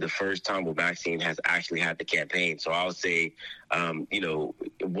probably the first time where Maxine has actually had the campaign. So I would say,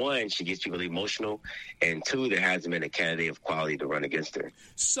 one, she gets people emotional, and two, there hasn't been a candidate of quality to run against her.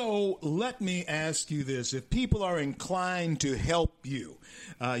 So let me ask you this. If people are inclined to help you,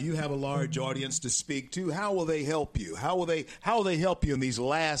 you have a large audience to speak to, how will they help you? How will they help you in these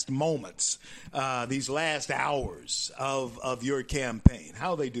last moments, these last hours of your campaign?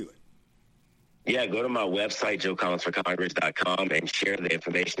 How will they do it? Yeah, go to my website, JoeCollinsForCongress.com, and share the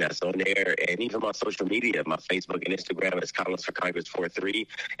information that's on there. And even my social media, my Facebook and Instagram is Collins for Congress 43,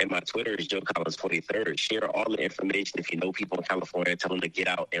 and my Twitter is Joe Collins 43rd. Share all the information. If you know people in California, tell them to get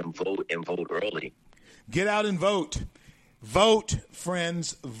out and vote early. Get out and vote. Vote,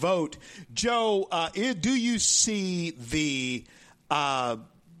 friends, vote. Joe, do you see the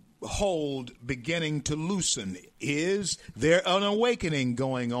hold beginning to loosen? Is there an awakening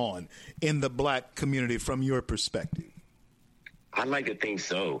going on in the black community from your perspective? I'd like to think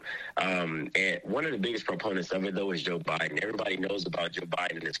so. And one of the biggest proponents of it, though, is Joe Biden. Everybody knows about Joe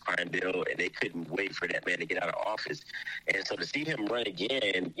Biden and his crime bill, and they couldn't wait for that man to get out of office. And so to see him run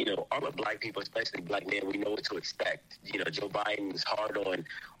again, all the black people, especially black men, we know what to expect. Joe Biden is hard on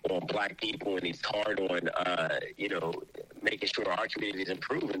black people, and he's hard on, making sure our community is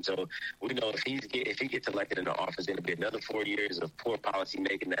improving. So we know if he gets elected into office, it'll be another 4 years of poor policy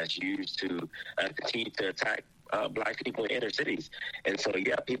making that's used to continue to attack black people in inner cities. And so,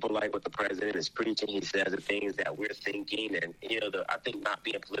 people like what the president is preaching. He says the things that we're thinking. And, I think not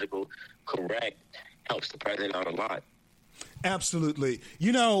being political correct helps the president out a lot. Absolutely.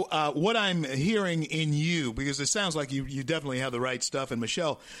 What I'm hearing in you, because it sounds like you definitely have the right stuff. And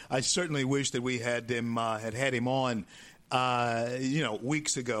Michelle, I certainly wish that we had him on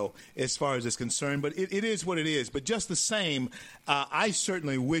weeks ago as far as it's concerned, but it is what it is. But just the same, I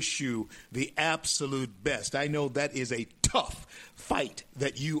certainly wish you the absolute best. I know that is a tough fight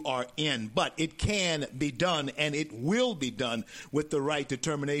that you are in, but it can be done, and it will be done with the right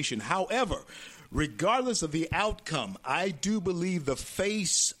determination. However, regardless of the outcome, I do believe the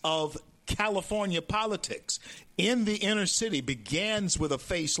face of California politics in the inner city begins with a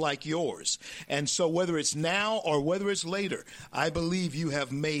face like yours. And so whether it's now or whether it's later, I believe you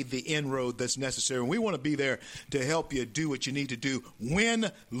have made the inroad that's necessary. And we want to be there to help you do what you need to do,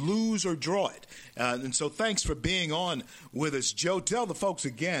 win, lose, or draw it. And so thanks for being on with us. Joe, tell the folks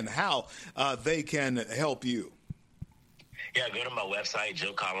again how they can help you. Yeah, go to my website,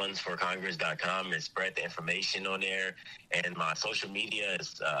 JoeCollinsForCongress.com, and spread the information on there. And my social media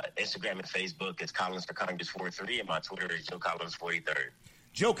is Instagram and Facebook is Collins for Congress 43, and my Twitter is Joe Collins 43rd.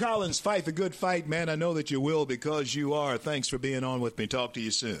 Joe Collins, fight the good fight, man. I know that you will, because you are. Thanks for being on with me. Talk to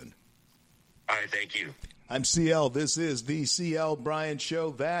you soon. All right, thank you. I'm CL. This is the CL Bryant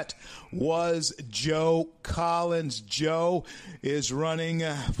Show. That was Joe Collins. Joe is running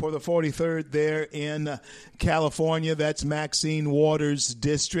for the 43rd there in California. That's Maxine Waters'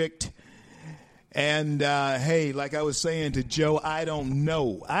 district. And, hey, like I was saying to Joe, I don't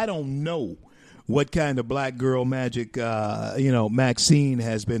know what kind of black girl magic, Maxine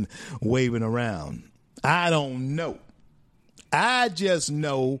has been waving around. I don't know. I just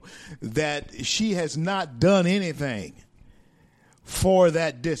know that she has not done anything for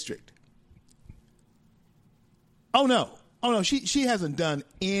that district. Oh, no, she hasn't done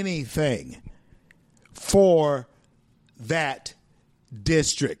anything for that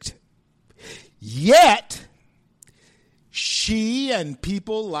district. Yet, she and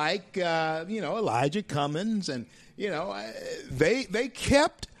people like, Elijah Cummings and, they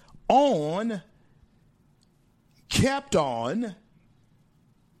kept on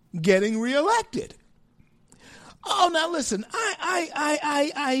getting reelected. Oh, now listen,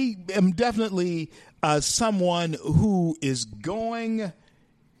 I am definitely someone who is going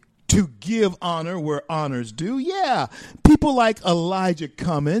to give honor where honor's due. Yeah, people like Elijah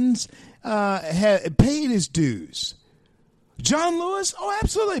Cummings had paid his dues. John Lewis, oh,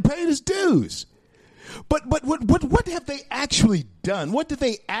 absolutely, paid his dues. But what have they actually done? What did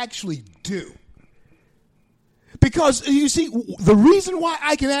they actually do? Because, you see, the reason why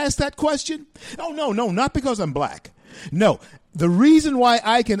I can ask that question, no, not because I'm black. No, the reason why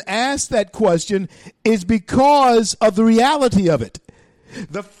I can ask that question is because of the reality of it.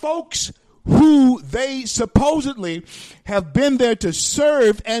 The folks who they supposedly have been there to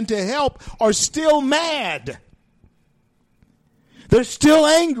serve and to help are still mad. They're still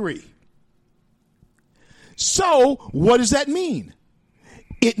angry. So, what does that mean?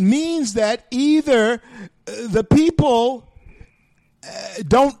 It means that either the people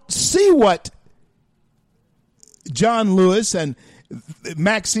don't see what John Lewis and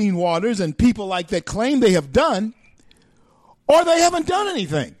Maxine Waters and people like that claim they have done, or they haven't done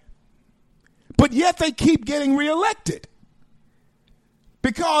anything. But yet they keep getting reelected.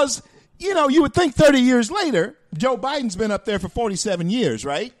 Because, you would think 30 years later, Joe Biden's been up there for 47 years,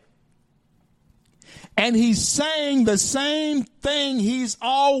 right? And he's saying the same thing he's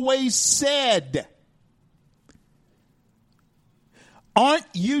always said. Aren't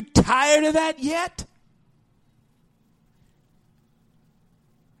you tired of that yet?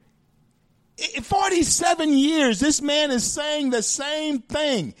 47 years, this man is saying the same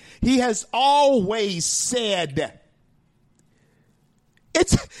thing he has always said.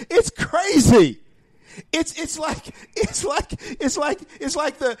 It's crazy. It's like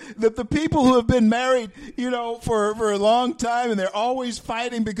the people who have been married, for a long time, and they're always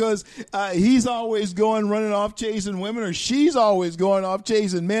fighting because he's always running off chasing women, or she's always going off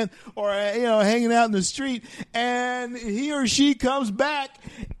chasing men, or hanging out in the street, and he or she comes back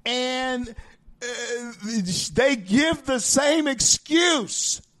and they give the same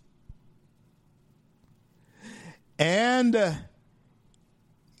excuse, and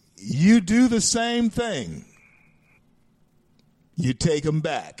you do the same thing. You take them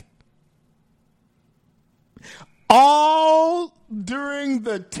back. All during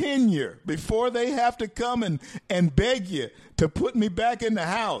the tenure, before they have to come and beg you to put me back in the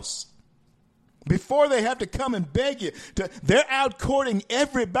house. Before they have to come and beg you they're out courting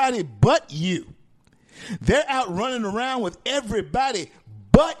everybody but you. They're out running around with everybody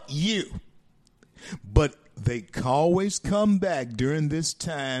but you. But they always come back during this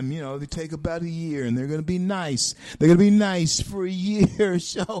time. They take about a year, and they're going to be nice. They're going to be nice for a year.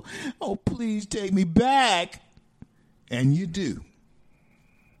 So, please take me back. And you do.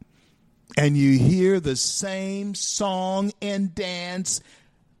 And you hear the same song and dance,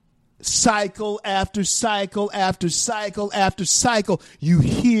 cycle after cycle after cycle after cycle. You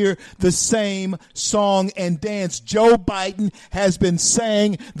hear the same song and dance. Joe Biden has been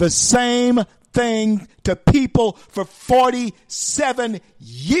saying the same thing to people for 47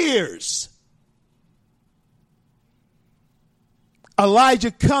 years.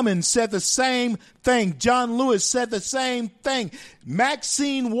 Elijah Cummings said the same thing. John Lewis said the same thing.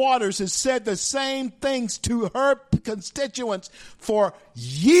 Maxine Waters has said the same things to her constituents for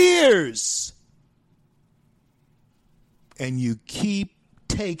years. And you keep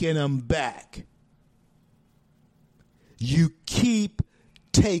taking them back. You keep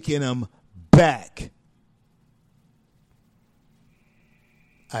taking them back.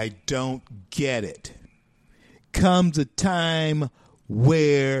 I don't get it. Comes a time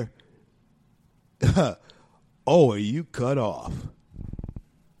where, are you cut off?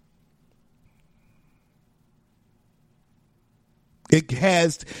 It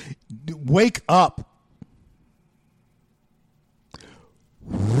has, wake up.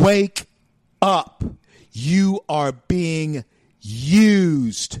 Wake up. You are being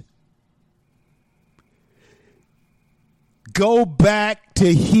used. Go back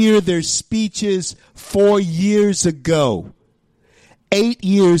to hear their speeches 4 years ago, 8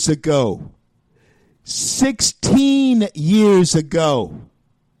 years ago, 16 years ago.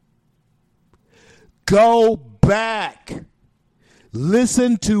 Go back.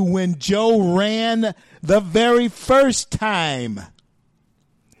 Listen to when Joe ran the very first time.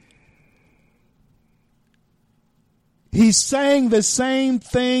 He's saying the same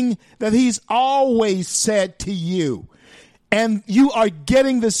thing that he's always said to you. And you are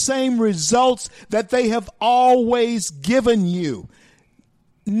getting the same results that they have always given you.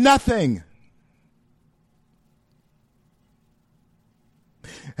 Nothing.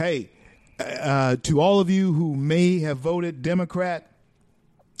 Hey, to all of you who may have voted Democrat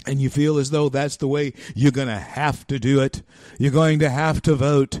and you feel as though that's the way you're going to have to do it, you're going to have to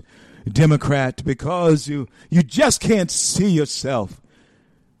vote Democrat because you just can't see yourself.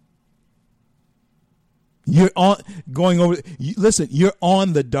 You're on going over. Listen, you're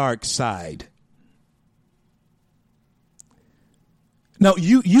on the dark side. No,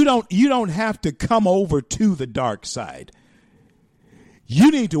 you don't have to come over to the dark side.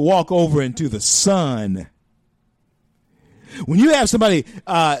 You need to walk over into the sun. When you have somebody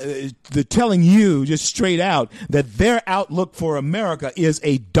telling you just straight out that their outlook for America is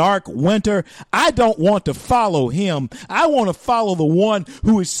a dark winter, I don't want to follow him. I want to follow the one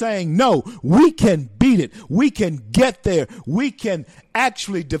who is saying, no, we can beat it. We can get there. We can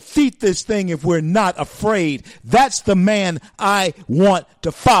actually defeat this thing if we're not afraid. That's the man I want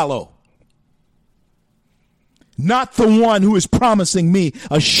to follow. Not the one who is promising me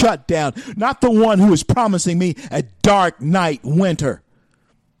a shutdown. Not the one who is promising me a dark night winter.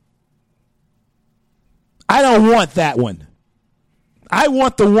 I don't want that one. I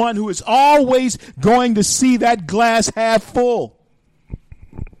want the one who is always going to see that glass half full.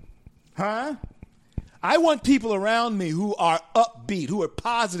 Huh? I want people around me who are upbeat, who are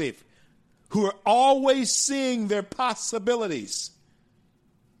positive, who are always seeing their possibilities.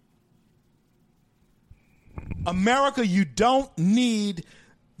 America, you don't need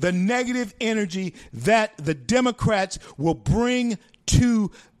the negative energy that the Democrats will bring to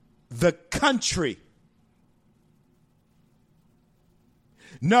the country.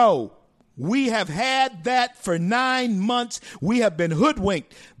 No, we have had that for 9 months. We have been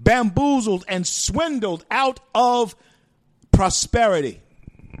hoodwinked, bamboozled, and swindled out of prosperity.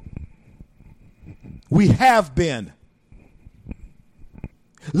 We have been.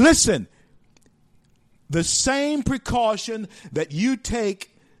 Listen. The same precaution that you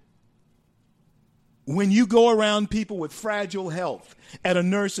take when you go around people with fragile health at a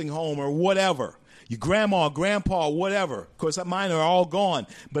nursing home or whatever, your grandma, grandpa, whatever. Of course, mine are all gone,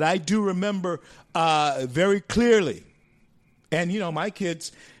 but I do remember very clearly. And, you know, my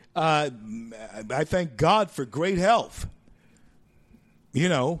kids, I thank God for great health. You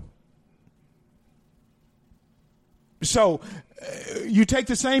know. So you take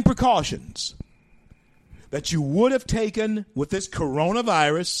the same precautions that you would have taken with this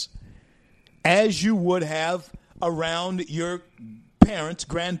coronavirus as you would have around your parents,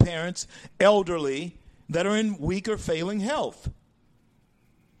 grandparents, elderly that are in weak or failing health.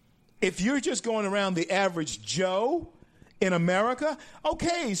 If you're just going around the average Joe in America,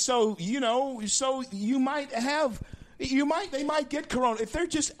 okay, so, you know, so you might have, they might get corona. If they're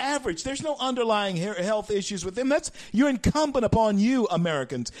just average, there's no underlying health issues with them. You're incumbent upon you,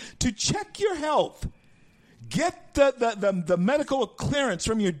 Americans, to check your health. Get the medical clearance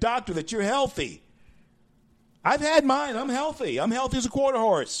from your doctor that you're healthy. I've had mine. I'm healthy. I'm healthy as a quarter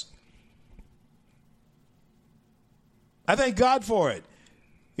horse. I thank God for it.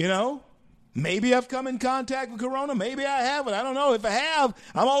 You know, maybe I've come in contact with corona. Maybe I haven't. I don't know. If I have,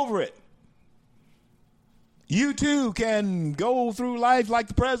 I'm over it. You too can go through life like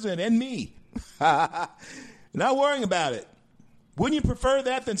the president and me. Not worrying about it. Wouldn't you prefer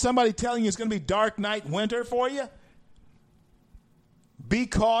that than somebody telling you it's going to be dark night winter for you? Be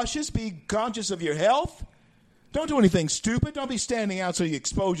cautious. Be conscious of your health. Don't do anything stupid. Don't be standing out so you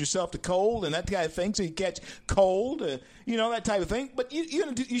expose yourself to cold and that kind of thing so you catch cold, you know, that type of thing. But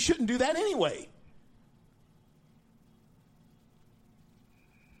you shouldn't do that anyway.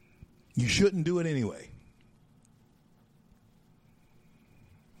 You shouldn't do it anyway.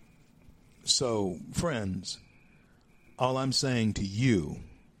 So, friends, all I'm saying to you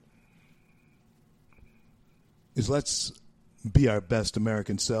is let's be our best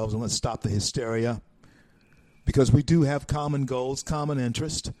American selves and let's stop the hysteria, because we do have common goals, common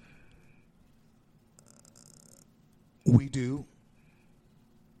interest. We do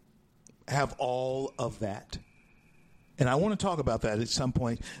have all of that. And I want to talk about that at some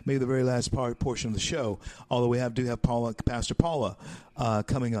point, maybe the very last portion of the show, although we do have Pastor Paula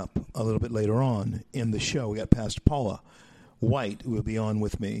coming up a little bit later on in the show. We got Pastor Paula White, who will be on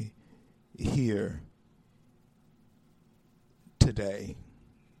with me here today.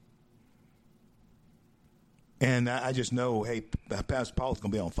 And I just know, hey, Pastor Paula's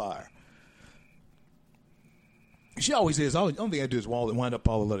going to be on fire. She always is. The only thing I do is wind up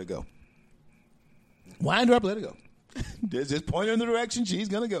Paula, let it go. Wind her up, let it go. Just point her in the direction she's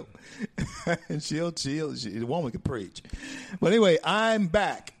going to go. And the woman can preach. But anyway, I'm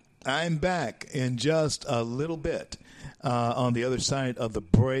back. I'm back in just a little bit on the other side of the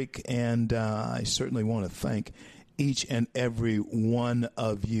break. And I certainly want to thank each and every one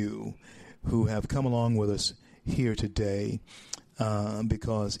of you who have come along with us here today,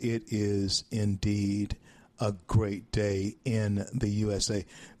 because it is indeed a great day in the USA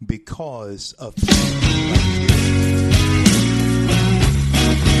because of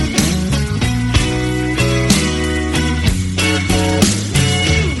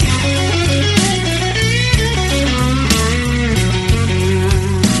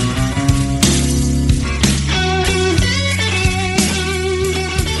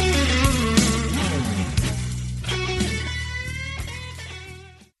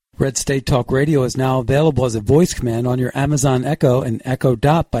Red State Talk Radio is now available as a voice command on your Amazon Echo and Echo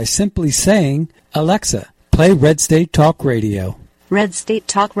Dot by simply saying, Alexa, play Red State Talk Radio. Red State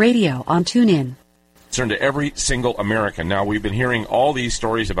Talk Radio on TuneIn. Concern to every single American. Now, we've been hearing all these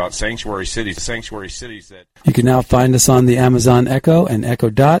stories about sanctuary cities that... You can now find us on the Amazon Echo and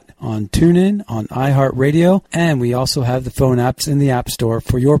Echo Dot, on TuneIn, on iHeartRadio, and we also have the phone apps in the App Store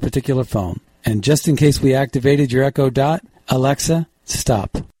for your particular phone. And just in case we activated your Echo Dot, Alexa,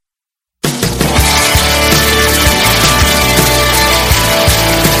 stop.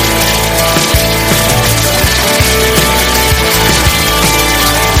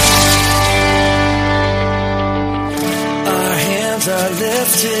 Are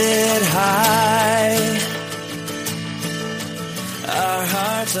lifted high. Our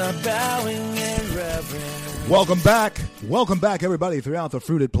hearts are bowing in reverence. Welcome back, everybody, throughout the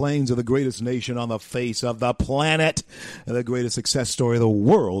fruited plains of the greatest nation on the face of the planet, the greatest success story the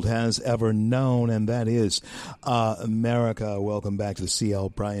world has ever known, and that is America. Welcome back to the C.L.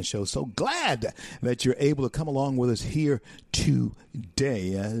 Bryant Show. So glad that you're able to come along with us here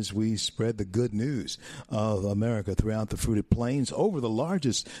today as we spread the good news of America throughout the fruited plains over the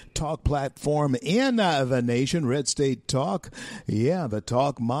largest talk platform in the nation, Red State Talk. Yeah, the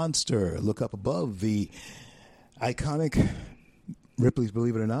Talk Monster. Look up above the iconic Ripley's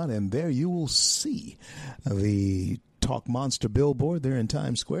Believe It or Not, and there you will see the Talk Monster billboard there in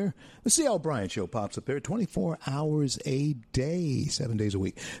Times Square. The C.L. Bryant Show pops up there 24 hours a day, 7 days a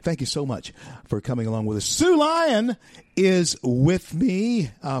week. Thank you so much for coming along with us. Sue Lyon is with me,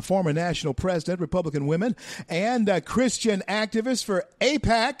 former national president, Republican Women, and Christian activist for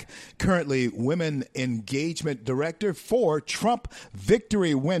AIPAC, currently Women Engagement Director for Trump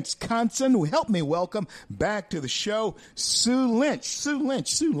Victory Wisconsin. Help me welcome back to the show Sue Lynch.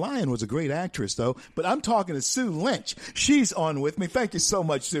 Sue Lyon was a great actress, though, but I'm talking to Sue Lynch. She's on with me. Thank you so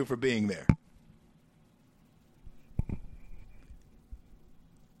much, Sue, for being there.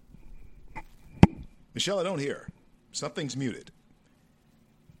 Michelle, I don't hear her. Something's muted.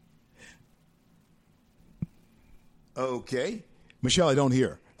 Okay. Michelle, I don't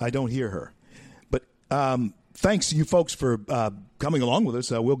hear her. But thanks, you folks, for coming along with us.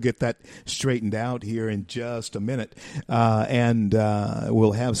 We'll get that straightened out here in just a minute. And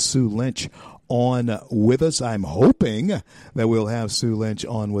we'll have Sue Lynch on with us. I'm hoping that we'll have Sue Lynch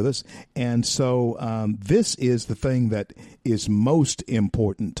on with us. And so this is the thing that is most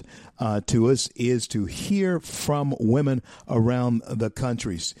important to us, is to hear from women around the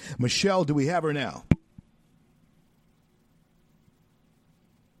country. Michelle, do we have her now?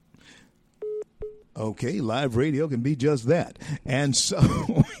 Okay, live radio can be just that. And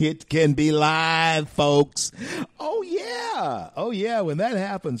so it can be live, folks. Oh, yeah. When that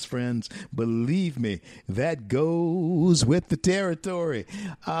happens, friends, believe me, that goes with the territory.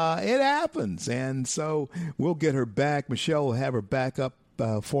 It happens. And so we'll get her back. Michelle will have her back up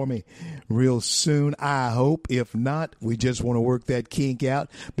for me real soon, I hope. If not, we just want to work that kink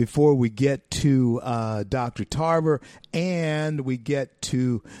out before we get to Dr. Tarver and we get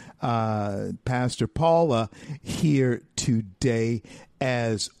to Pastor Paula here today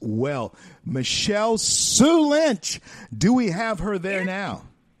as well. Michelle, Sue Lynch, do we have her there now?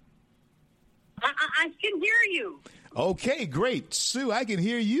 I can hear you. Okay, great. Sue, I can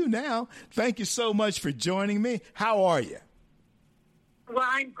hear you now. Thank you so much for joining me. How are you? Well,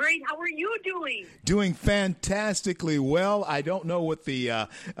 I'm great. How are you doing? Doing fantastically well. I don't know what the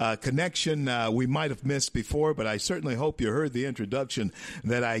connection we might have missed before, but I certainly hope you heard the introduction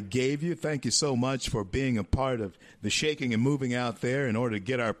that I gave you. Thank you so much for being a part of the shaking and moving out there in order to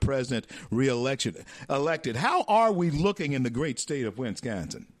get our president elected. How are we looking in the great state of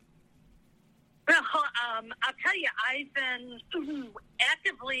Wisconsin? Well, I'll tell you, I've been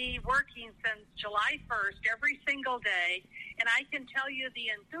actively working since July 1st every single day, And I can tell you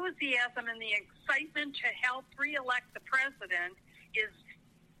the enthusiasm and the excitement to help reelect the president is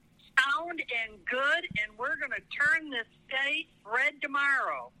sound and good, and we're going to turn this state red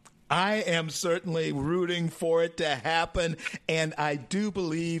tomorrow. I am certainly rooting for it to happen, and I do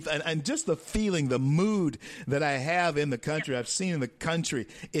believe, and just the feeling, the mood that I have in the country, I've seen in the country,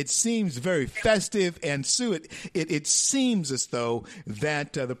 it seems very festive, and Sue, it seems as though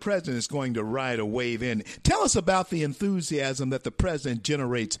that the president is going to ride a wave in. Tell us about the enthusiasm that the president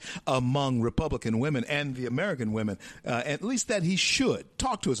generates among Republican women and the American women, at least that he should.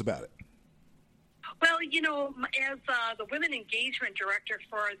 Talk to us about it. Well, you know, as the Women Engagement Director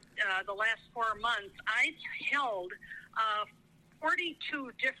for the last 4 months, I've held 42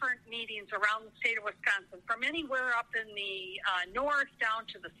 different meetings around the state of Wisconsin, from anywhere up in the north down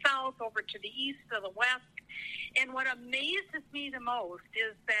to the south, over to the east, to the west. And what amazes me the most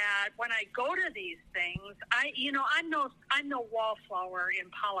is that when I go to these things, I'm no wallflower in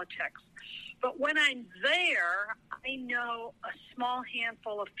politics. But when I'm there, I know a small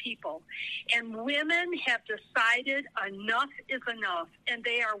handful of people. And women have decided enough is enough, and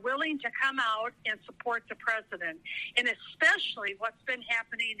they are willing to come out and support the president. And especially what's been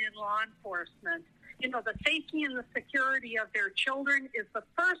happening in law enforcement. You know, the safety and the security of their children is the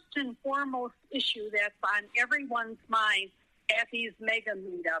first and foremost issue that's on everyone's mind at these mega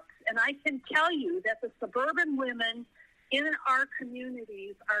meetups. And I can tell you that the suburban women in our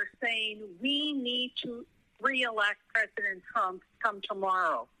communities are saying we need to reelect President Trump come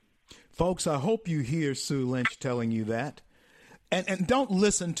tomorrow. Folks, I hope you hear Sue Lynch telling you that. And don't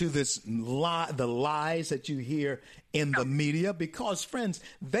listen to the lies that you hear in the media, because, friends,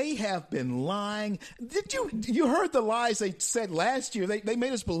 they have been lying. You heard the lies they said last year? They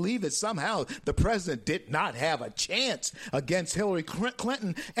made us believe that somehow the president did not have a chance against Hillary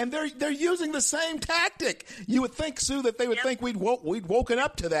Clinton, and they're using the same tactic. You would think, Sue, that they would think we'd woken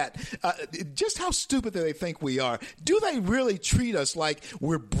up to that. Just how stupid do they think we are? Do they really treat us like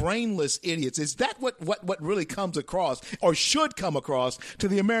we're brainless idiots? Is that what really comes across, or should come across, to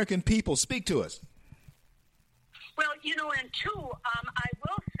the American people? Speak to us. Well, you know, and two, I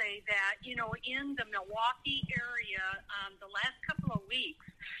will say that, you know, in the Milwaukee area, the last couple of weeks,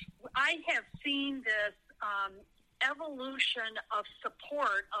 I have seen this evolution of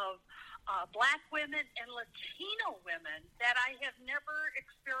support of Black women and Latino women that I have never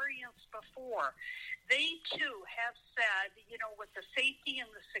experienced before. They, too, have said, you know, with the safety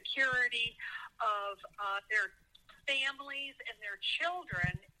and the security of their families and their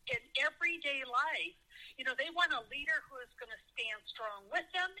children in everyday life, you know, they want a leader who is going to stand strong with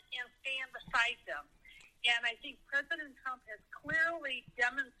them and stand beside them. And I think President Trump has clearly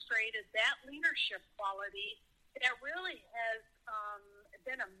demonstrated that leadership quality that really has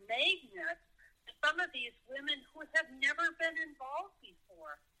been a magnet to some of these women who have never been involved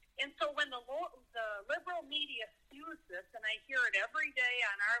before. And so when the liberal media spews this, and I hear it every day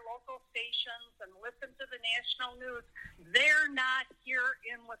on our local stations and listen to the national news, they're not here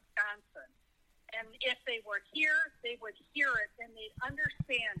in Wisconsin. And if they were here, they would hear it and they'd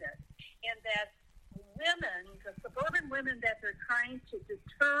understand it. And that women, the suburban women that they're trying to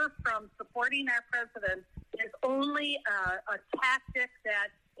deter from supporting our president, is only a tactic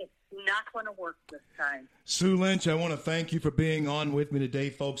that it's not going to work this time. Sue Lynch, I want to thank you for being on with me today,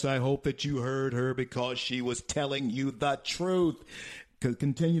 folks. I hope that you heard her, because she was telling you the truth.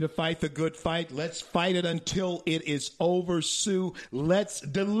 Continue to fight the good fight. Let's fight it until it is over, Sue. Let's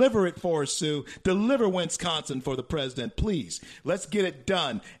deliver it for us, Sue. Deliver Wisconsin for the president, please. Let's get it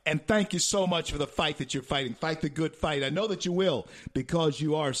done. And thank you so much for the fight that you're fighting. Fight the good fight. I know that you will, because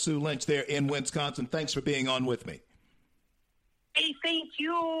you are Sue Lynch there in Wisconsin. Thanks for being on with me. Hey, thank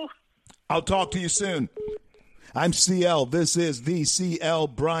you. I'll talk to you soon. I'm CL. This is the CL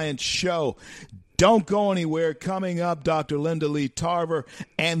Bryant Show. Don't go anywhere. Coming up, Dr. Linda Lee Tarver.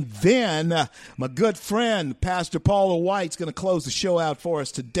 And then my good friend, Pastor Paula White's going to close the show out for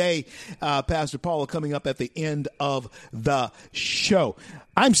us today. Pastor Paula coming up at the end of the show.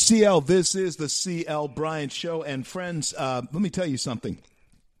 I'm CL. This is the CL Bryant Show. And friends, let me tell you something.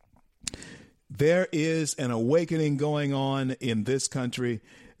 There is an awakening going on in this country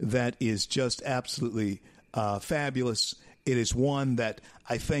that is just absolutely fabulous. It is one that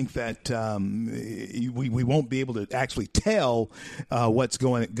I think that we won't be able to actually tell what's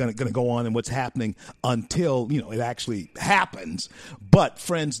going to go on and what's happening until it actually happens. But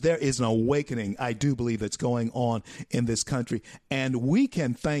friends, there is an awakening, I do believe, that's going on in this country, and we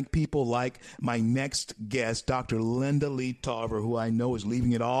can thank people like my next guest, Dr. Linda Lee Tarver, who I know is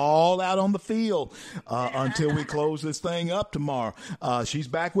leaving it all out on the field until we close this thing up tomorrow. She's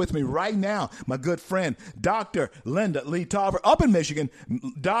back with me right now, my good friend, Dr. Linda Lee Tarver, up in Michigan.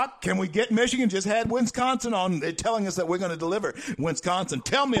 Doc, can we get Michigan? Just had Wisconsin on telling us that we're going to deliver Wisconsin.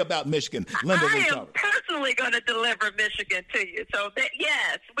 Tell me about Michigan, Linda Lee Tarver. I am personally going to deliver Michigan to you. So,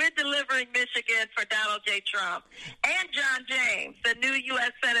 yes, we're delivering Michigan for Donald J. Trump and John James, the new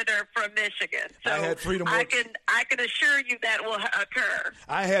U.S. Senator from Michigan. So I had Freedom Works. I can assure you that will occur.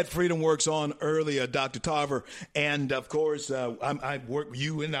 I had Freedom Works on earlier, Dr. Tarver, and of course,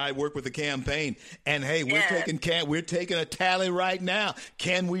 you and I work with the campaign, and hey, we're taking a tally right now.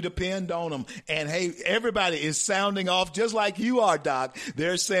 Can we depend on them? And hey, everybody is sounding off just like you are, Doc.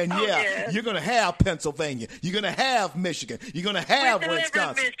 They're saying, you're going to have Pennsylvania, you're going to have Michigan, you're going to have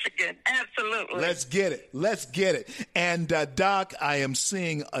Wisconsin. Michigan, absolutely. Let's get it. And Doc, I am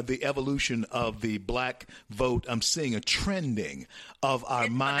seeing the evolution of the black vote. I'm seeing a trending of our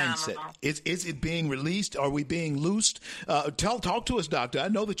mindset. Is it being released? Are we being loosed? Talk to us, Doctor. I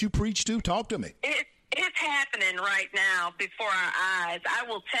know that you preach too. Talk to me. It's happening right now before our eyes. I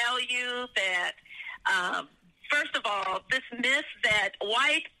will tell you that, first of all, this myth that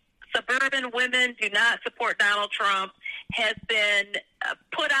white suburban women do not support Donald Trump has been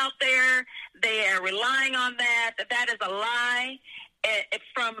put out there. They are relying on that. That is a lie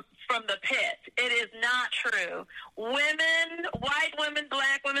from the pit. It is not true. Women, white women,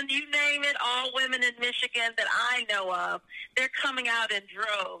 black women, you name it, all women in Michigan that I know of, they're coming out in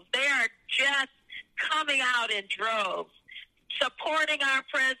droves. They are just coming out in droves, supporting our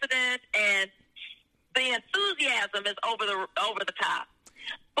president, and the enthusiasm is over the top.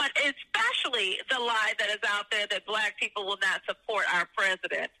 But especially the lie that is out there that black people will not support our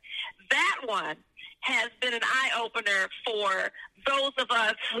president. That one has been an eye-opener for those of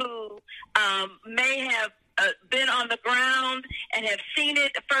us who may have been on the ground and have seen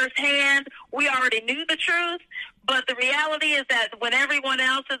it firsthand. We already knew the truth, but the reality is that when everyone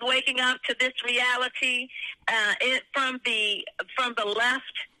else is waking up to this reality from the left,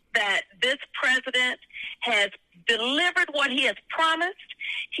 that this president has delivered what he has promised.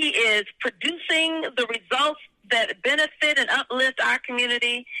 He is producing the results that benefit and uplift our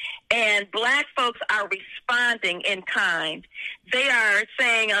community, and black folks are responding in kind. They are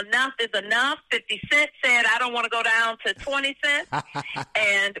saying enough is enough. 50 Cent said, I don't want to go down to 20 cents.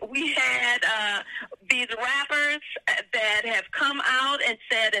 And we had these rappers that have come out and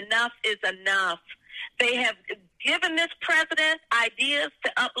said enough is enough. They have given this president ideas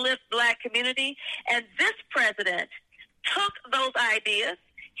to uplift black community, and this president took those ideas.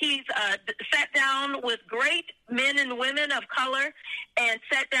 He's sat down with great men and women of color and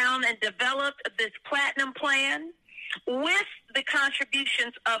sat down and developed this platinum plan with the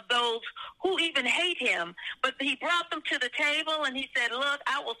contributions of those who even hate him. But he brought them to the table and he said, look,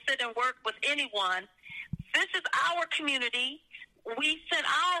 I will sit and work with anyone. This is our community. We sent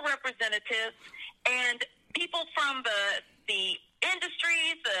our representatives, and people from the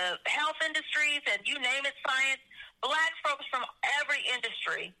industries, the health industries, and you name it, science, black folks from every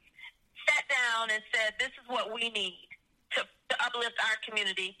industry sat down and said, this is what we need to uplift our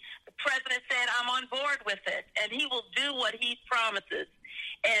community. The president said, I'm on board with it, and he will do what he promises.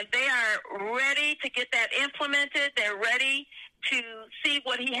 And they are ready to get that implemented. They're ready to see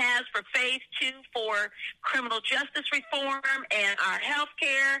what he has for phase 2 for criminal justice reform and our health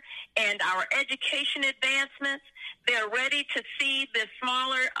care and our education advancements. They're ready to see the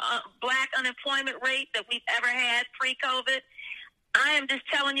smaller black unemployment rate that we've ever had pre-COVID. I am just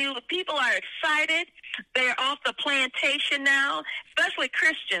telling you, people are excited. They're off the plantation now, especially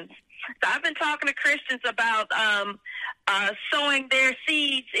Christians. So I've been talking to Christians about sowing their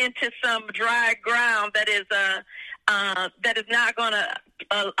seeds into some dry ground that is not going to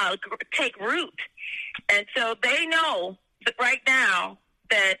take root. And so they know that right now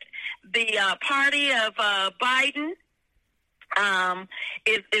that the party of Biden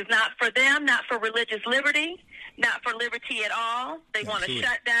is not for them, not for religious liberty, not for liberty at all. They want to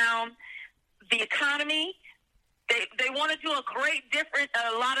shut down the economy. They want to do a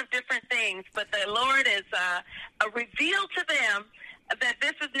lot of different things, but the Lord has revealed to them that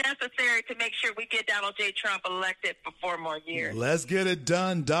this is necessary to make sure we get Donald J. Trump elected for 4 more years. Let's get it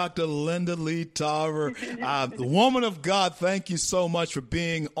done, Dr. Linda Lee Tarver. Woman of God, thank you so much for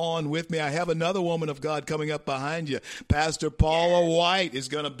being on with me. I have another woman of God coming up behind you. Pastor Paula White is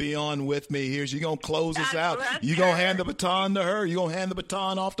going to be on with me here. She's going to close us out. You're going to hand the baton to her. You're going to hand the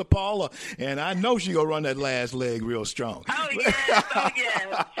baton off to Paula. And I know she's going to run that last leg real strong. Oh, yes. Oh,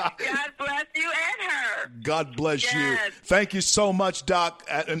 yes. God bless you and her. God bless you. Thank you so much, Doc.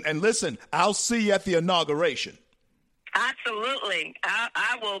 And listen, I'll see you at the inauguration. Absolutely.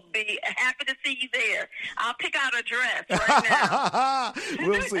 I will be happy to see you there. I'll pick out a dress right now.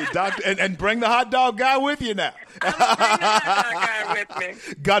 We'll see, Doctor. And bring the hot dog guy with you now. I'm going to bring the hot dog guy with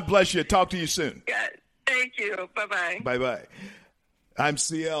me. God bless you. Talk to you soon. Thank you. Bye-bye. Bye-bye. I'm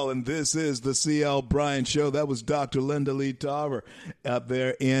CL, and this is the CL Bryant Show. That was Dr. Linda Lee Tarver up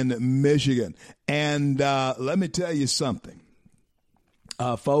there in Michigan. And let me tell you something.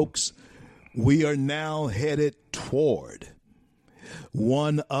 Folks, we are now headed toward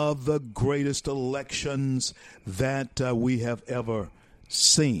one of the greatest elections that we have ever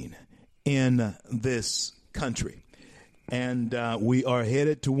seen in this country. And we are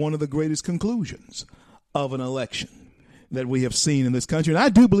headed to one of the greatest conclusions of an election that we have seen in this country. And I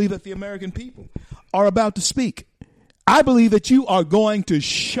do believe that the American people are about to speak. I believe that you are going to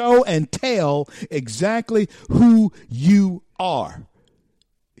show and tell exactly who you are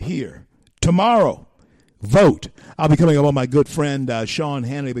here. Tomorrow, vote. I'll be coming up on my good friend Sean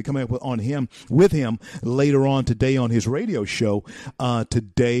Hannity. I'll be coming up with him later on today on his radio show.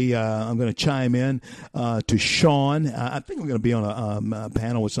 Today, I'm going to chime in to Sean. I think I'm going to be on a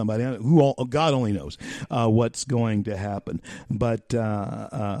panel with somebody who God only knows what's going to happen. But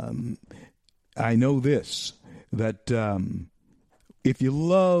I know this, that if you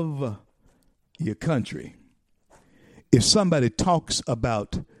love your country, if somebody talks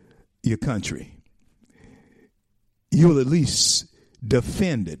about your country, you will at least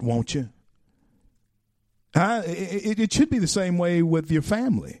defend it, won't you? It should be the same way with your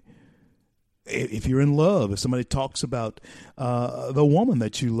family. If you're in love, if somebody talks about the woman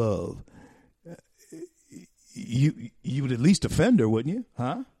that you love, you would at least defend her, wouldn't you?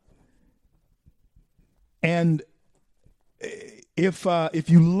 Huh? And if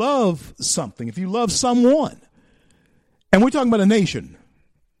you love something, if you love someone, and we're talking about a nation.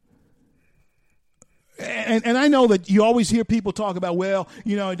 And I know that you always hear people talk about, well,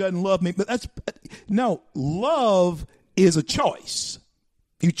 he doesn't love me. But no, love is a choice.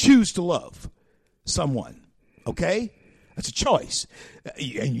 You choose to love someone, okay? That's a choice.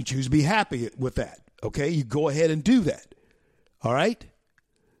 And you choose to be happy with that, okay? You go ahead and do that, all right?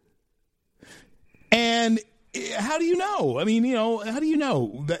 And how do you know? I mean, how do you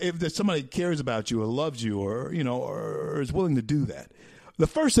know that if somebody cares about you or loves you or is willing to do that? The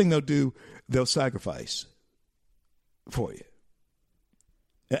first thing they'll do, they'll sacrifice for you.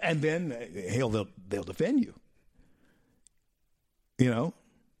 And then, they'll defend you. They'll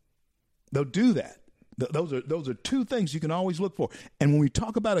do that. Those are two things you can always look for. And when we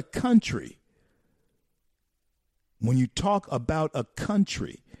talk about a country,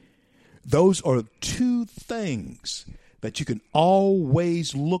 those are two things that you can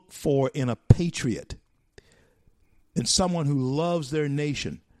always look for in a patriot. And someone who loves their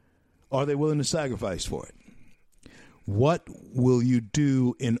nation. Are they willing to sacrifice for it? What will you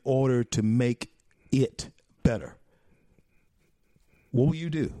do in order to make it better? What will you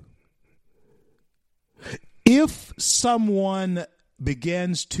do? If someone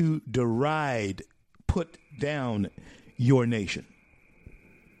begins to deride, put down your nation,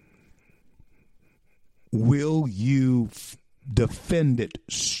 will you defend it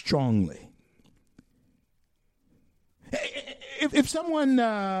strongly? If someone,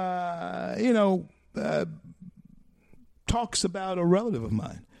 talks about a relative of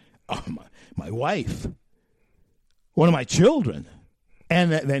mine, my wife, one of my children,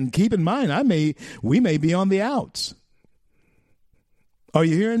 and then keep in mind, we may be on the outs. Are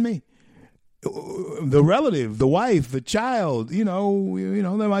you hearing me? The relative, the wife, the child, there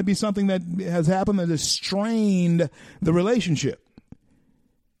might be something that has happened that has strained the relationship.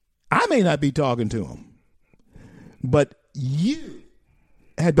 I may not be talking to him. But you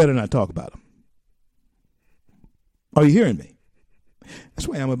had better not talk about them. Are you hearing me? That's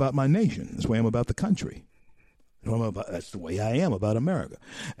the way I'm about my nation. That's the way I'm about the country. That's the way I am about America.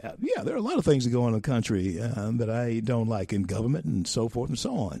 There are a lot of things that go on in the country that I don't like in government and so forth and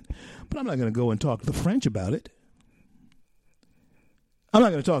so on. But I'm not going to go and talk to the French about it. I'm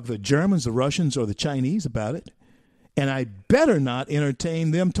not going to talk to the Germans, the Russians, or the Chinese about it. And I better not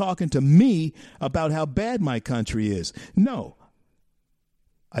entertain them talking to me about how bad my country is. No,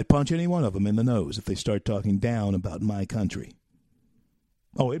 I'd punch any one of them in the nose if they start talking down about my country.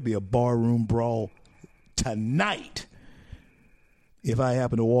 Oh, it'd be a barroom brawl tonight if I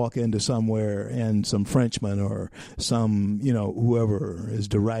happen to walk into somewhere and some Frenchman or some, whoever is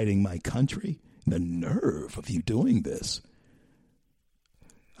deriding my country. The nerve of you doing this.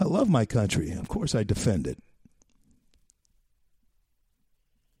 I love my country. Of course I defend it.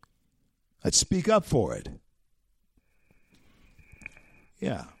 I'd speak up for it.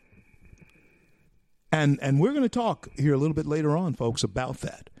 Yeah. And we're going to talk here a little bit later on, folks, about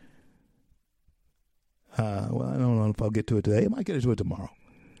that. Well, I don't know if I'll get to it today. I might get to it tomorrow.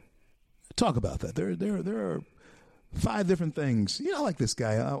 Talk about that. There are 5 different things. Like this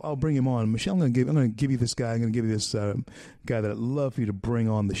guy. I'll bring him on. Michelle, I'm going to give you this guy. I'm going to give you this guy that I'd love for you to bring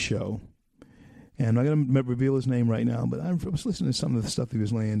on the show. And I'm going to reveal his name right now, but I was listening to some of the stuff he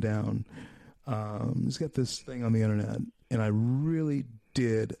was laying down. He's got this thing on the internet, and I really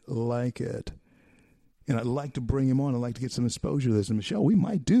did like it. And I'd like to bring him on. I'd like to get some exposure to this. And Michelle, we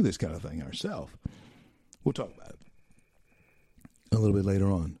might do this kind of thing ourselves. We'll talk about it a little bit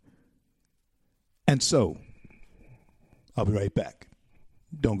later on. And so, I'll be right back.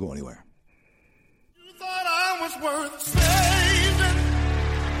 Don't go anywhere. You thought I was worth saving,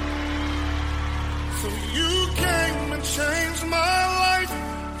 so you came and changed my life.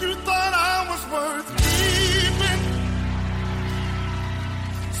 You thought I was worth keeping,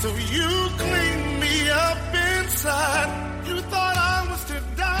 so you cleaned me up inside. You thought I was to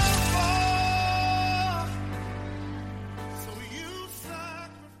die for, so you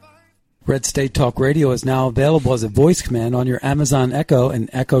sacrificed. Red State Talk Radio is now available as a voice command on your Amazon Echo and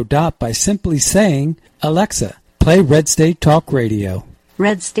Echo Dot by simply saying, Alexa, play Red State Talk Radio.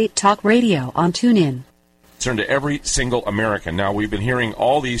 Red State Talk Radio on TuneIn. Concern to every single American. Now, we've been hearing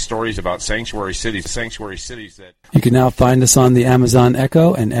all these stories about sanctuary cities that... You can now find us on the Amazon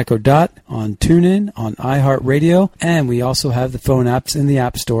Echo and Echo Dot, on TuneIn, on iHeartRadio, and we also have the phone apps in the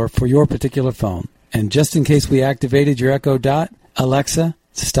App Store for your particular phone. And just in case we activated your Echo Dot, Alexa,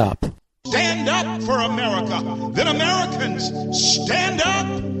 stop. Stand up for America. Then Americans, stand up,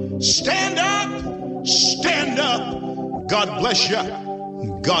 stand up, stand up. God bless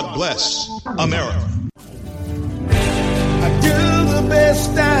you. God bless America. I do the best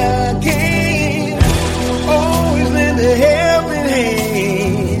I can, always lend a helping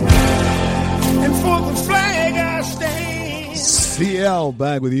hand, and for the flag I stand. CL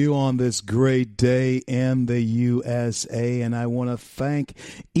back with you on this great day in the USA, and I want to thank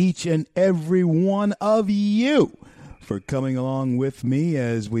each and every one of you for coming along with me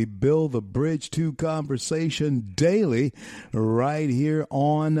as we build the bridge to conversation daily right here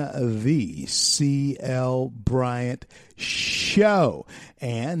on the CL Bryant Show.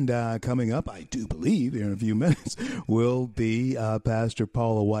 And coming up, I do believe, in a few minutes, will be Pastor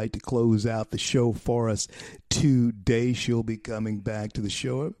Paula White to close out the show for us today. She'll be coming back to the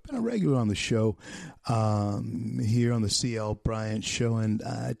show. I've been a regular on the show here on the CL Bryant Show, and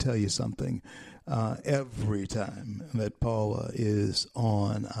I tell you something. Every time that Paula is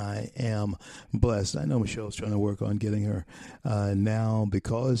on, I am blessed. I know Michelle's trying to work on getting her now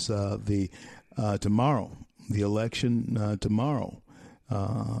because the tomorrow, the election tomorrow.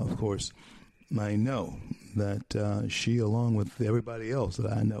 Of course, I know that she, along with everybody else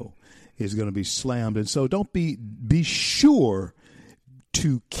that I know, is going to be slammed. And so don't be sure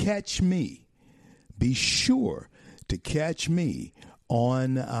to catch me. Be sure to catch me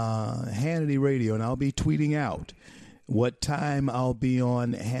on Hannity Radio, and I'll be tweeting out what time I'll be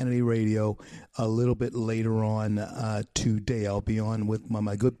on Hannity Radio a little bit later on today. I'll be on with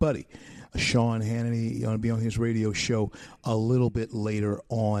my good buddy, Sean Hannity. I'm going to be on his radio show a little bit later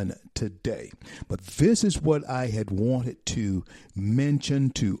on today. But this is what I had wanted to mention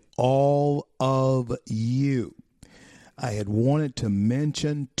to all of you. I had wanted to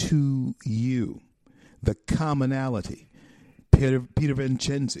mention to you the commonality. Peter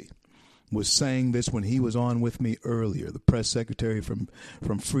Vincenzi was saying this when he was on with me earlier, the press secretary from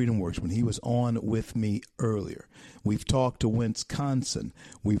FreedomWorks, when he was on with me earlier. We've talked to Wisconsin.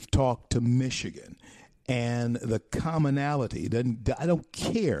 We've talked to Michigan. And the commonality, I don't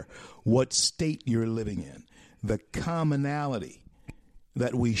care what state you're living in, the commonality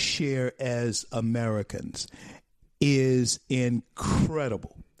that we share as Americans is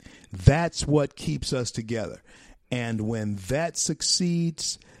incredible. That's what keeps us together. And when that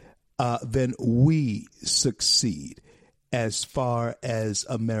succeeds, then we succeed as far as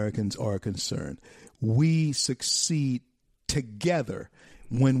Americans are concerned. We succeed together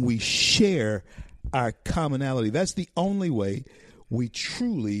when we share our commonality. That's the only way we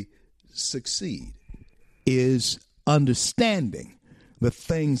truly succeed, is understanding the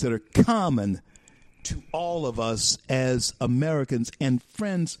things that are common to all of us as Americans. And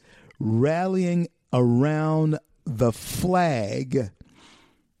friends, rallying around the flag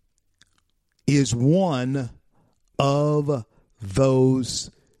is one of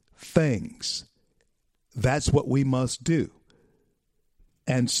those things. That's what we must do.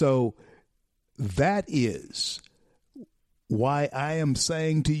 And so that is why I am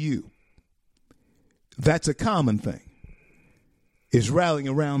saying to you, that's a common thing, is rallying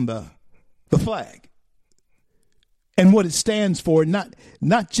around the flag and what it stands for, not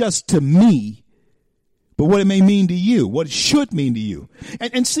just to me, but what it may mean to you, what it should mean to you.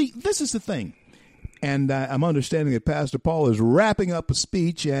 And see, this is the thing. And I'm understanding that Pastor Paul is wrapping up a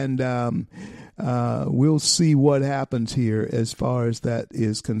speech, and we'll see what happens here as far as that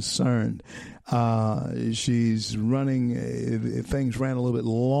is concerned. She's running, things ran a little bit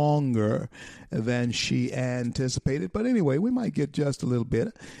longer than she anticipated. But anyway, we might get just a little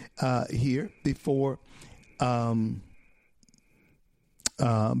bit here before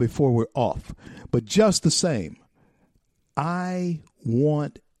we're off. But just the same, I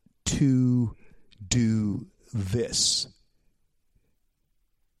want to do this.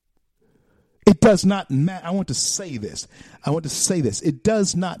 It does not matter. I want to say this. It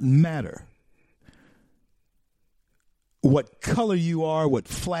does not matter what color you are, what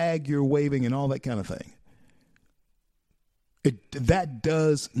flag you're waving, and all that kind of thing. That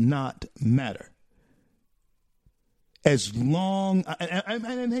does not matter. As long,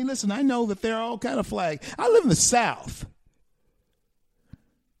 and hey, listen, I know that there are all kind of flags. I live in the South.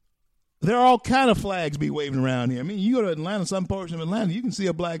 There are all kind of flags be waving around here. I mean, you go to Atlanta, some portion of Atlanta, you can see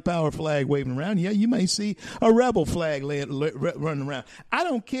a Black Power flag waving around. Yeah, you may see a rebel flag running around. I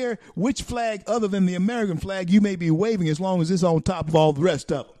don't care which flag other than the American flag you may be waving, as long as it's on top of all the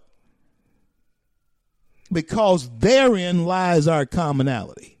rest of them. Because therein lies our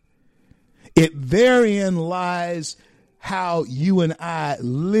commonality. Therein lies how you and I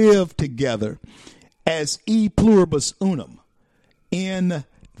live together as e pluribus unum in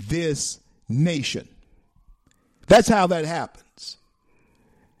this nation. That's how that happens.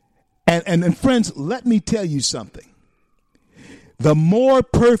 And friends, let me tell you something. The more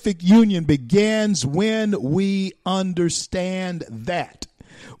perfect union begins when we understand that.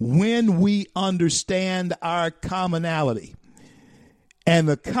 When we understand our commonality. And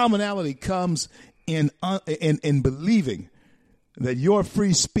the commonality comes in believing that your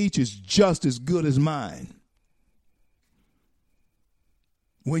free speech is just as good as mine.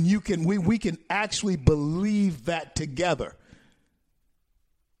 When we can actually believe that together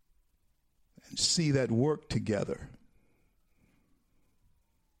and see that work together.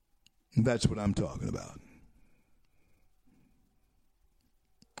 That's what I'm talking about.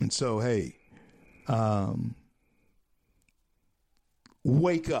 And so, hey,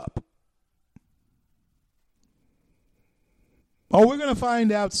 wake up. Oh, we're going to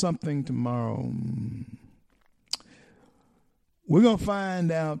find out something tomorrow. We're going to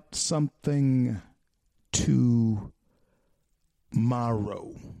find out something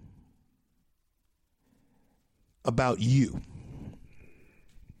tomorrow about you,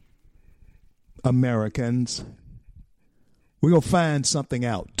 Americans. We're going to find something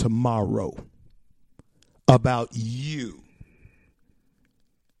out tomorrow about you,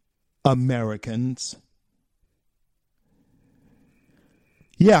 Americans.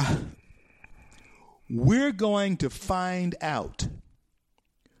 Yeah. We're going to find out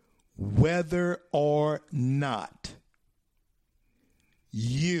whether or not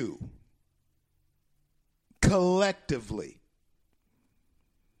you collectively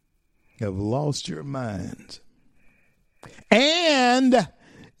have lost your minds. And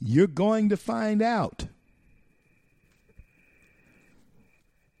you're going to find out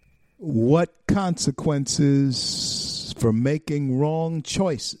what consequences for making wrong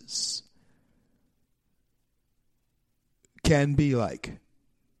choices can be like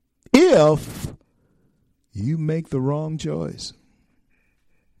if you make the wrong choice.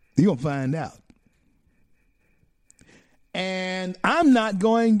 You're going to find out. And I'm not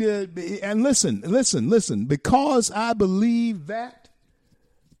going to, and listen, because I believe that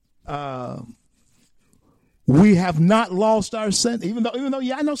we have not lost our sense, even though,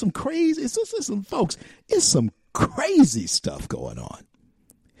 yeah, I know some crazy, listen, folks, it's some crazy stuff going on.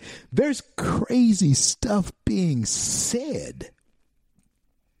 There's crazy stuff being said.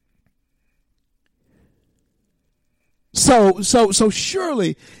 So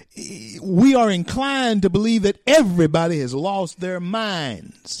surely we are inclined to believe that everybody has lost their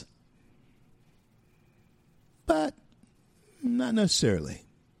minds. But not necessarily.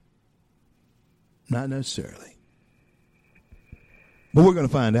 Not necessarily. But we're going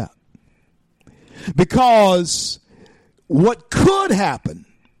to find out. Because what could happen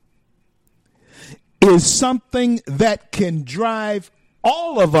is something that can drive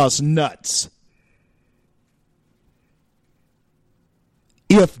all of us nuts.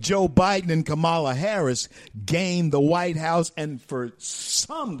 If Joe Biden and Kamala Harris gain the White House, and for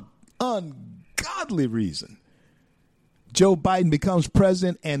some ungodly reason, Joe Biden becomes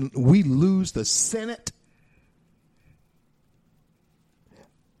president and we lose the Senate,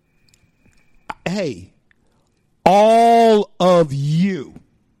 hey, all of you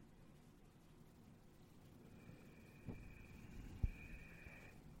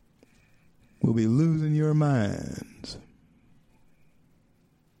will be losing your minds.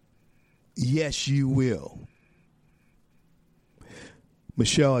 Yes, you will.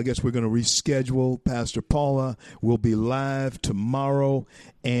 Michelle, I guess we're going to reschedule. Pastor Paula will be live tomorrow,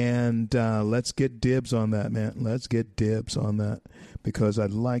 and let's get dibs on that, man. Let's get dibs on that, because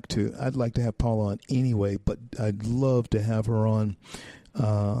I'd like to have Paula on anyway, but I'd love to have her on.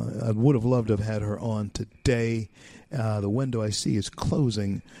 I would have loved to have had her on today. The window I see is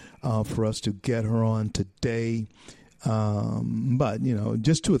closing for us to get her on today. But,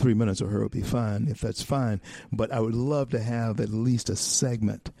 just 2 or 3 minutes of her would be fine, if that's fine. But I would love to have at least a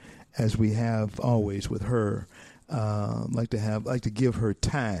segment, as we have always with her. Like to give her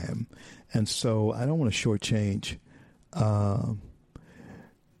time. And so I don't want to shortchange, I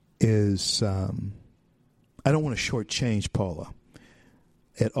don't want to shortchange Paula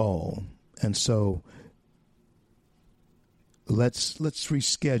at all. And so let's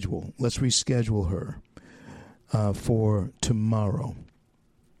reschedule. Let's reschedule her. For tomorrow.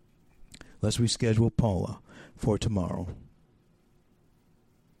 Let's reschedule Paula for tomorrow.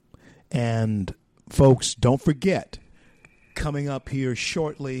 And folks, don't forget, coming up here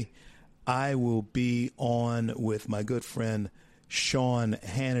shortly, I will be on with my good friend Sean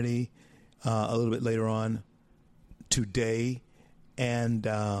Hannity a little bit later on today. And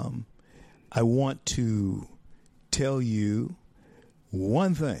I want to tell you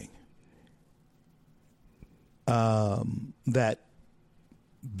one thing. That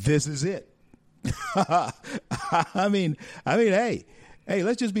this is it. I mean, hey,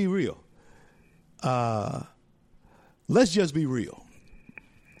 let's just be real. Let's just be real.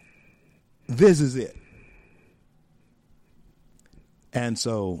 This is it. And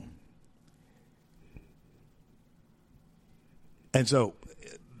so that's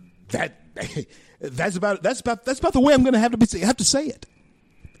about the way I'm going to have to say it.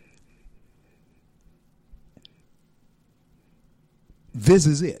 This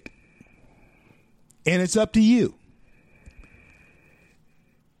is it. And it's up to you.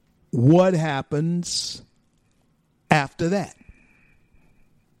 What happens after that?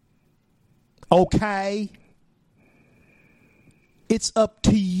 Okay? It's up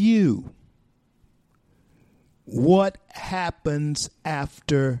to you. What happens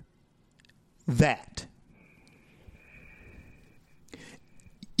after that?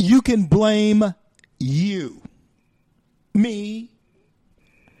 You can blame you, me,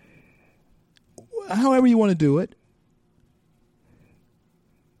 however you want to do it.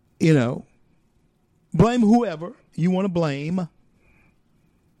 Blame whoever you want to blame.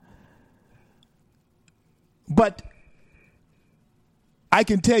 But I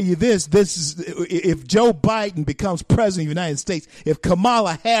can tell you this is, if Joe Biden becomes president of the United States, if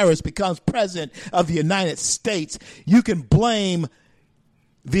Kamala Harris becomes president of the United States, you can blame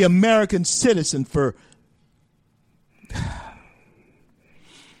the American citizen for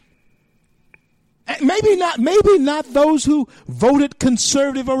maybe not those who voted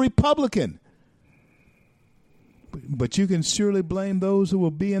conservative or Republican. But you can surely blame those who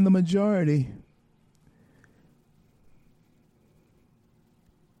will be in the majority.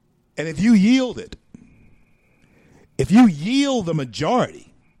 And if you yield it, if you yield the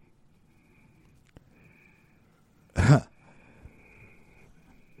majority, I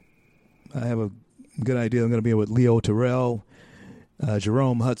have a good idea. I'm going to be with Leo Terrell,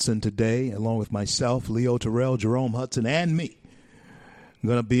 Jerome Hudson today, along with myself, Leo Terrell, Jerome Hudson, and me. I'm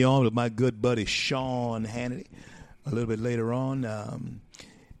going to be on with my good buddy Sean Hannity a little bit later on.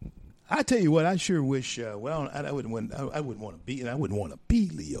 I tell you what, I sure wish. I wouldn't want to be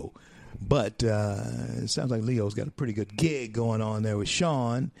Leo, but it sounds like Leo's got a pretty good gig going on there with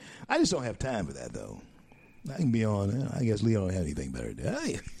Sean. I just don't have time for that, though. I can be on. I guess Leo don't have anything better to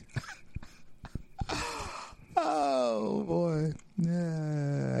do. Oh boy,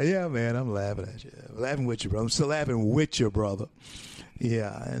 yeah, man, I'm laughing at you, laughing with you, brother. I'm still laughing with you, brother.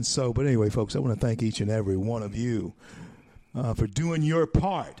 Yeah, and so, but anyway, folks, I want to thank each and every one of you for doing your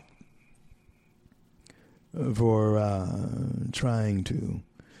part for trying to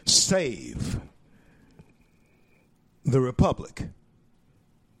save the Republic,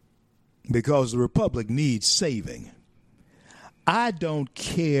 because the Republic needs saving. I don't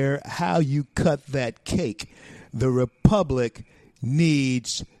care how you cut that cake. The Republic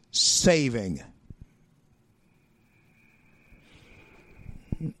needs saving.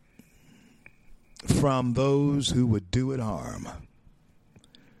 From those who would do it harm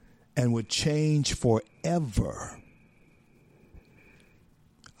and would change forever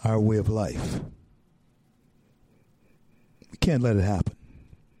our way of life. We can't let it happen.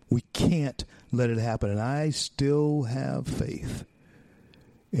 We can't let it happen. And I still have faith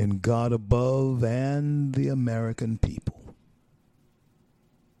in God above and the American people.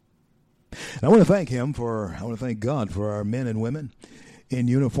 And I want to thank God for our men and women in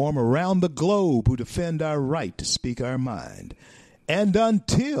uniform around the globe who defend our right to speak our mind. And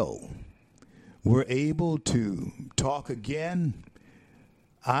until we're able to talk again,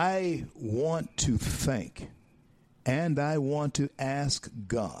 I want to thank and I want to ask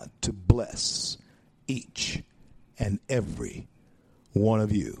God to bless each and every one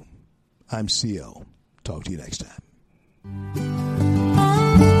of you. I'm C.O. Talk to you next time.